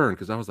concerned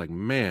because I was like,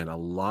 man, a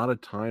lot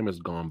of time has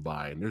gone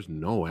by and there's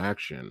no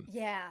action.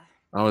 Yeah.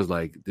 I was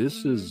like,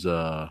 this is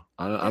I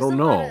don't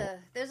know.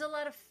 There's a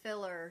lot of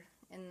filler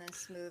in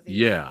this movie.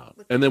 Yeah,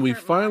 and then we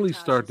finally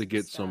start to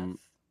get some.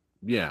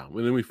 Yeah,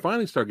 and then we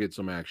finally start getting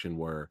some action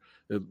where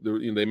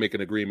they make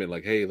an agreement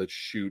like, hey, let's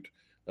shoot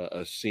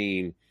a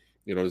scene.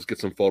 Let's get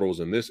some photos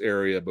in this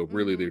area, but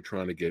really they're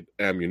trying to get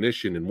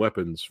ammunition and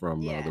weapons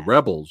from the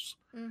rebels.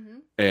 Mm-hmm.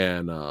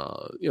 And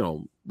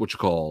what you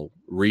call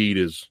Reed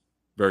is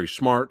very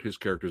smart. His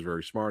character is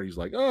very smart. He's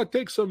like, oh,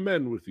 take some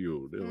men with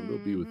you. They'll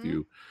be with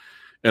you.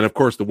 And of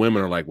course, the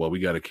women are like, well, we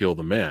got to kill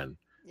the men.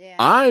 Yeah.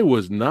 I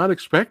was not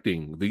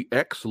expecting the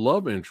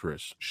ex-love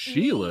interest,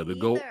 Sheila, to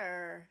go,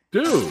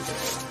 dude.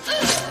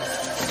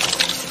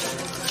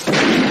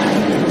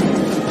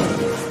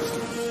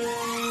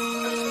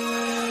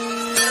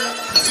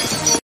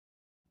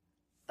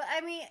 But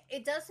I mean,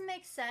 It does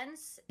make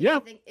sense. Yeah.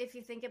 If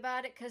you think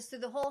about it, because through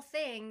the whole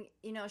thing,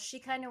 she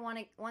kind of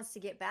wants to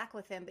get back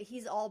with him, but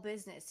he's all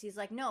business. He's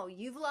like, no,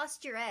 you've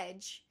lost your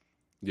edge.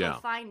 Yeah. Go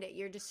find it.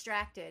 You're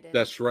distracted. And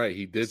that's right.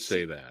 He did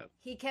say that.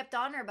 He kept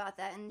on her about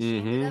that, and she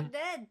ended up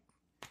dead.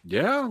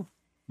 Yeah.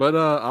 But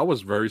I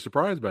was very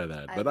surprised by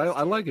that. But I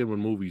too. like it when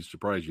movies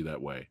surprise you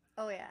that way.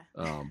 Oh,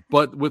 yeah.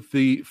 But with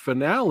the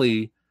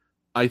finale,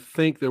 I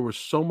think there was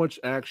so much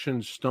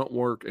action, stunt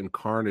work, and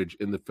carnage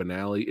in the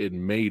finale. It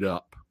made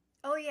up.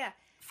 Oh, yeah.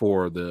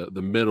 For the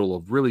middle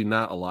of really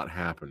not a lot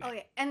happening. Oh,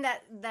 yeah. And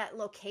that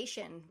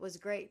location was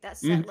great. That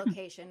set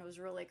location was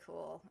really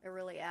cool. It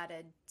really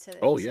added to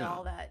all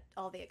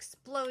the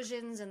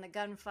explosions and the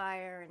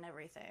gunfire and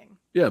everything.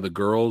 Yeah, the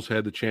girls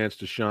had the chance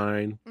to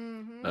shine.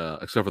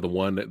 Except for the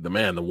one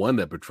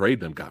that betrayed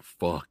them got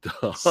fucked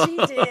up. She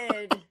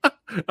did.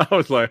 I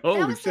was like,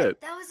 holy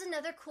shit. That was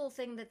another cool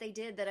thing that they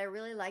did that I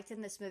really liked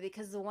in this movie,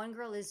 because the one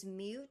girl is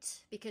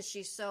mute because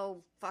she's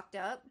so fucked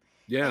up.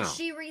 Yeah. And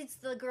she reads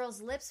the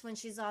girl's lips when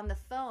she's on the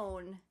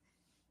phone,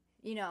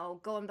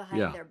 going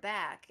behind their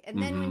back.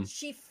 And then when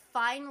she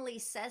finally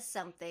says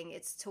something,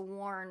 it's to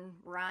warn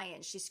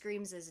Ryan. She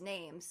screams his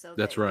name so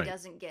that he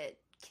doesn't get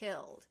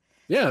killed.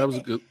 Yeah, that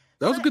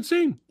was a good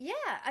scene. Yeah,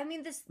 I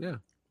mean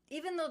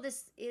even though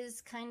this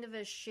is kind of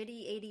a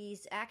shitty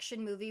 80s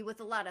action movie with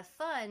a lot of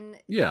fun,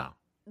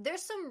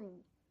 there's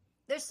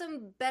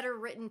some better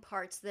written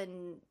parts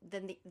than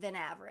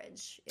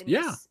average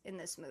in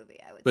this movie,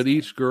 I would say. But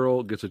each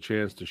girl gets a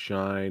chance to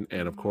shine,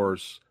 and of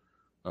course,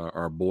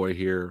 our boy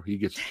here, he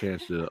gets a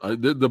chance to.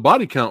 The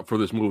body count for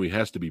this movie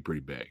has to be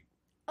pretty big.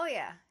 Oh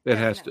yeah, it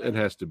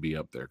has to be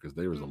up there, because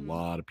there was a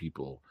lot of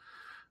people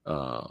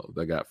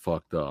that got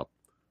fucked up.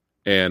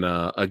 And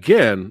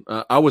again,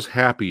 I was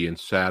happy and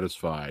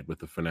satisfied with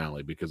the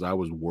finale, because I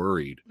was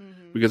worried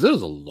because it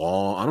was a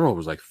long. I don't know, it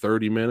was like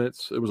 30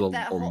 minutes. It was or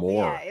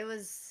more. Yeah,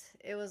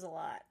 it was a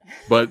lot.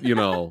 But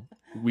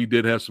we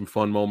did have some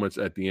fun moments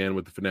at the end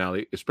with the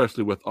finale,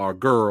 especially with our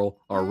girl,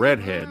 our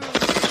redhead.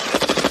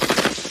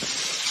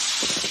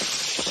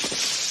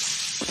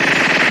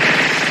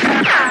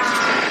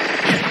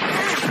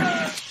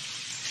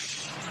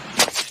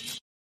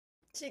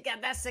 She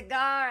got that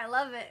cigar. I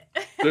love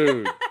it.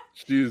 Dude,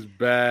 she's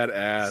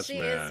badass. She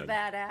is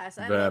badass.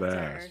 I loved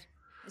her.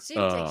 She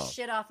can take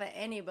shit off of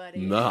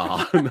anybody.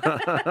 No,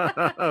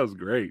 that was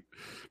great.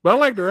 But I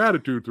liked her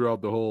attitude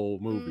throughout the whole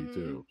movie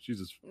too. She's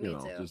just,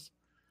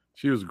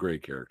 she was a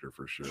great character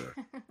for sure.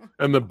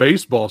 And the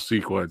baseball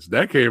sequence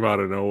that came out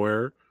of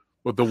nowhere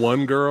with the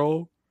one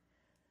girl.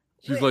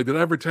 She's like, "Did I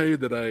ever tell you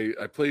that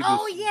I played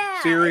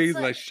this series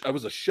and I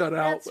was a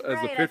shutout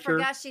as the pitcher?"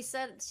 I forgot she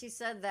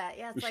said that.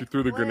 Yeah, she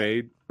threw the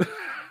grenade.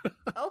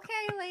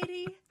 Okay,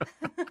 lady.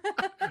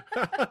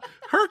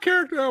 Her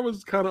character I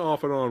was kind of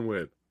off and on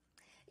with,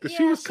 because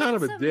she was kind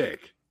of a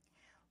dick.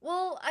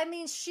 Well, I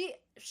mean, she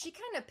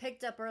kind of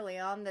picked up early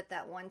on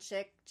that one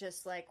chick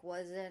just like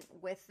wasn't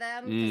with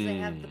them, because they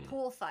have the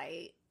pool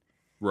fight.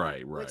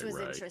 Right. Which was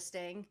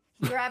interesting.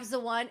 He grabs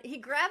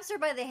her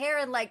by the hair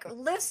and like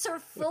lifts her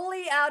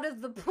fully out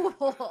of the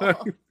pool.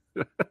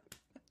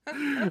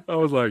 I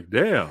was like,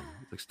 damn,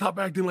 like, stop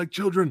acting like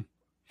children.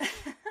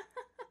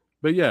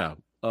 But yeah,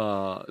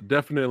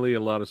 definitely a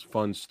lot of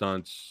fun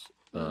stunts,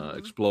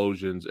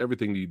 explosions,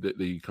 everything that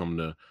you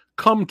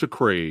come to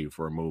crave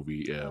for a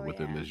movie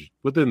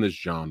within this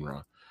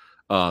genre.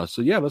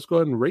 So yeah, let's go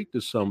ahead and rate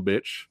this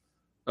sumbitch.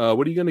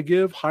 What are you going to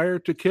give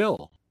Hired to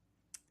Kill?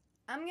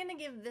 I'm going to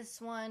give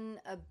this one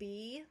a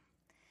B,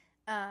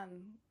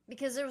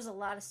 because there was a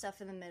lot of stuff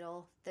in the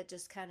middle that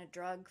just kind of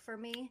drug for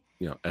me.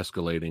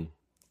 Escalating.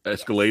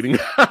 Yes.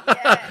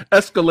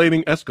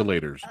 Escalating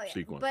escalators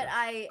sequence. But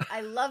I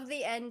love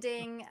the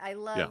ending. I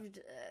loved,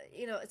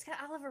 it's got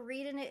Oliver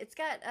Reed in it. It's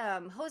got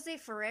Jose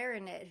Ferrer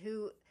in it,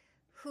 who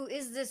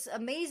is this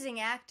amazing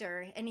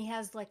actor, and he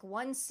has like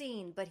one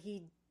scene, but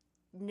he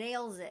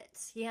nails it.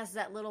 He has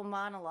that little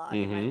monologue.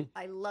 And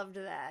I loved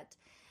that.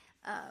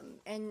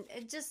 And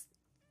it just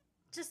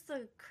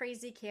the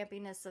crazy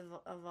campiness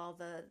of all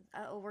the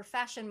we're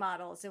fashion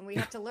models, and we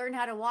have to learn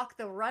how to walk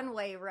the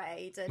runway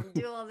right and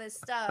do all this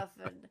stuff,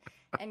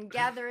 and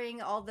gathering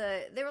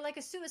they were like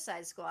a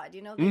Suicide Squad,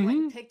 they went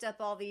and picked up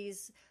all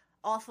these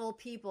awful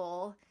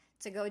people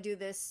to go do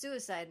this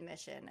suicide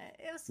mission.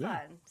 It was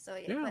fun. So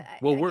but I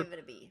give it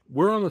a B.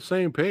 We're on the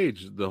same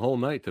page the whole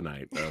night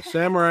tonight.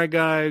 Samurai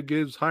Guy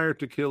gives Hired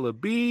to Kill a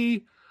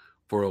B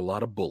for a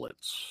lot of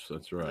bullets.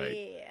 That's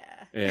right.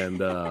 Yeah.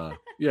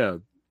 And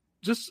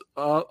just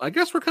I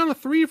guess we're kind of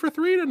 3 for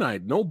 3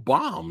 tonight. No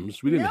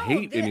bombs. We didn't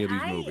hate any of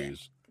these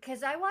movies.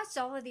 Because I watched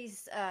all of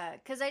these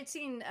because I'd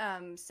seen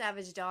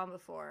Savage Dawn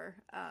before.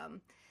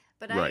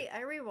 But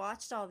I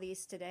rewatched all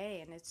these today,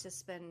 and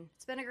it's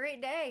been a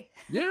great day.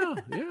 Yeah.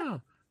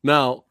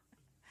 Now,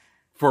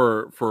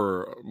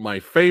 for my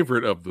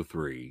favorite of the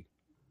 3,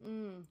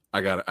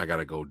 I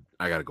gotta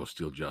go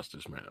Steel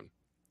Justice, man.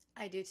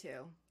 I do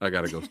too. I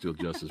gotta go Steel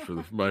Justice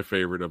for my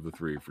favorite of the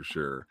 3 for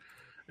sure,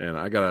 and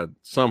I gotta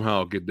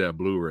somehow get that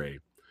Blu-ray.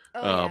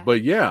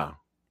 But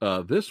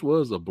this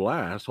was a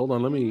blast. Hold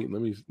on, let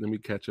me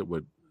catch up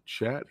with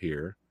chat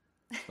here.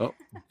 Oh,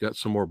 got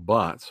some more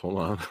bots. Hold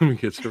on. Let me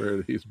get rid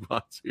of these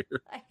bots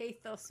here. I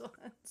hate those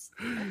ones.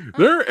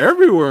 They're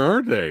everywhere,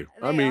 aren't they?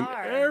 I They mean,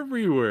 are.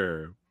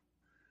 everywhere.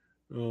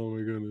 Oh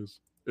my goodness.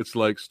 It's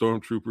like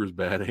Stormtroopers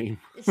bad aim.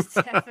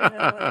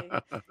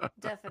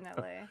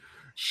 Definitely.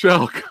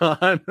 Shao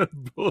Kahn.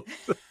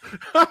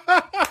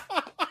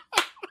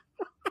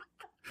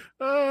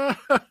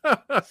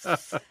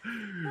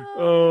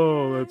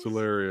 Oh, that's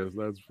hilarious.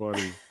 That's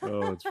funny.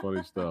 Oh, that's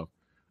funny stuff.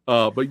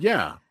 But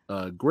yeah,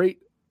 great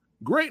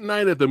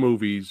night at the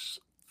movies.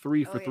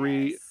 3 for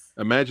 3. Yes.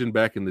 Imagine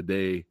back in the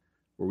day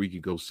where we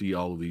could go see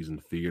all of these in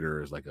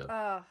theater as like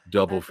a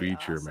double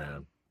feature, awesome.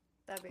 man.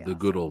 That'd be The awesome.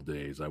 good old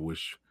days. I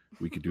wish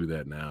we could do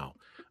that now.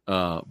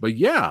 But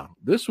yeah,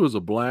 this was a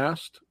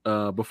blast.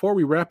 Before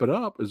we wrap it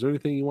up, is there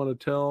anything you want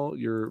to tell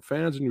your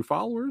fans and your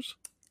followers?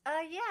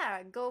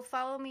 Yeah, go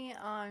follow me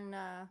on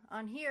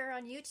here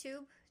on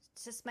YouTube.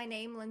 It's just my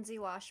name, Lindsay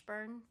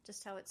Washburn,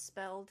 just how it's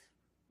spelled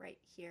right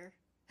here.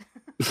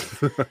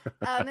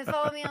 And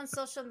follow me on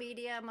social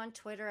media. I'm on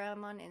Twitter,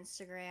 I'm on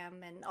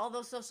Instagram, and all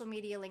those social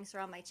media links are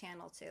on my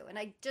channel too. And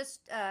I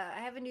just I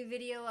have a new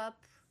video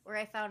up where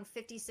I found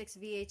 56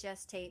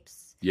 VHS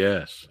tapes.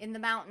 Yes. In the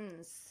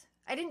mountains.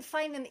 I didn't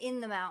find them in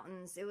the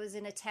mountains. It was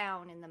in a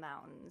town in the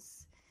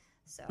mountains.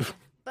 So,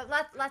 but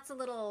lots of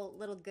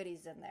little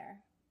goodies in there.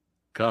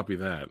 Copy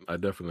that. I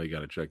definitely got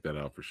to check that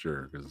out for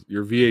sure because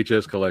your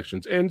VHS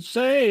collection's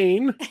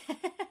insane.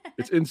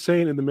 It's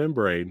insane in the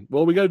membrane.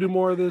 Well, we got to do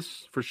more of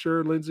this for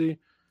sure, Lindsay.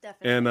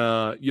 Definitely.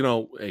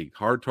 And hey,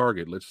 Hard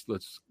Target. Let's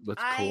collab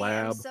I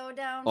am so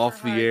down off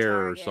for the Hard air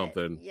Target. or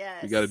something.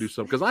 Yes. We got to do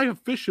something because I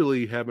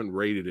officially haven't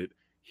rated it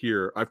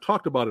here. I've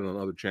talked about it on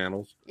other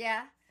channels.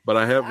 Yeah. But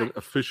I haven't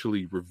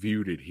officially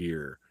reviewed it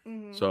here.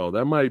 Mm-hmm. So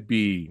that might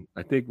be,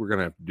 I think we're going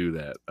to have to do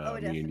that,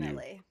 me and you,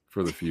 definitely.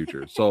 for the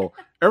future. So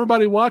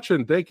everybody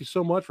watching, thank you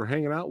so much for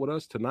hanging out with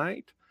us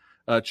tonight.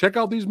 Check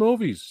out these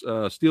movies.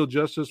 Steel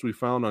Justice we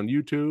found on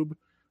YouTube.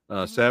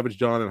 Savage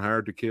Dawn and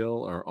Hired to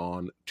Kill are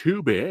on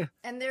Tubi.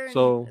 And they're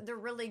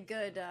really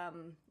good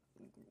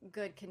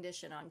good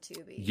condition on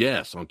Tubi.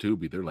 Yes, on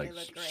Tubi. They're like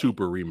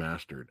super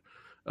remastered.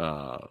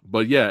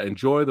 But yeah,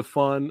 enjoy the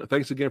fun.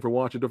 Thanks again for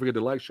watching. Don't forget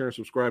to like, share, and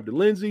subscribe to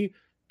Lindsay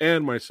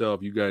and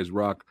myself. You guys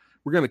rock.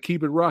 We're gonna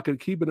keep it rocking,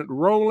 keeping it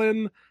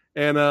rolling.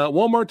 And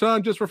one more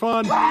time, just for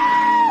fun.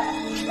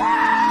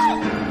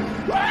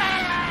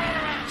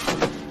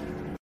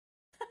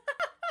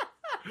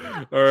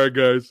 All right,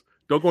 guys.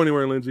 Don't go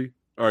anywhere, Lindsay.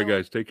 All right,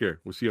 guys. Take care.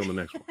 We'll see you on the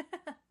next one.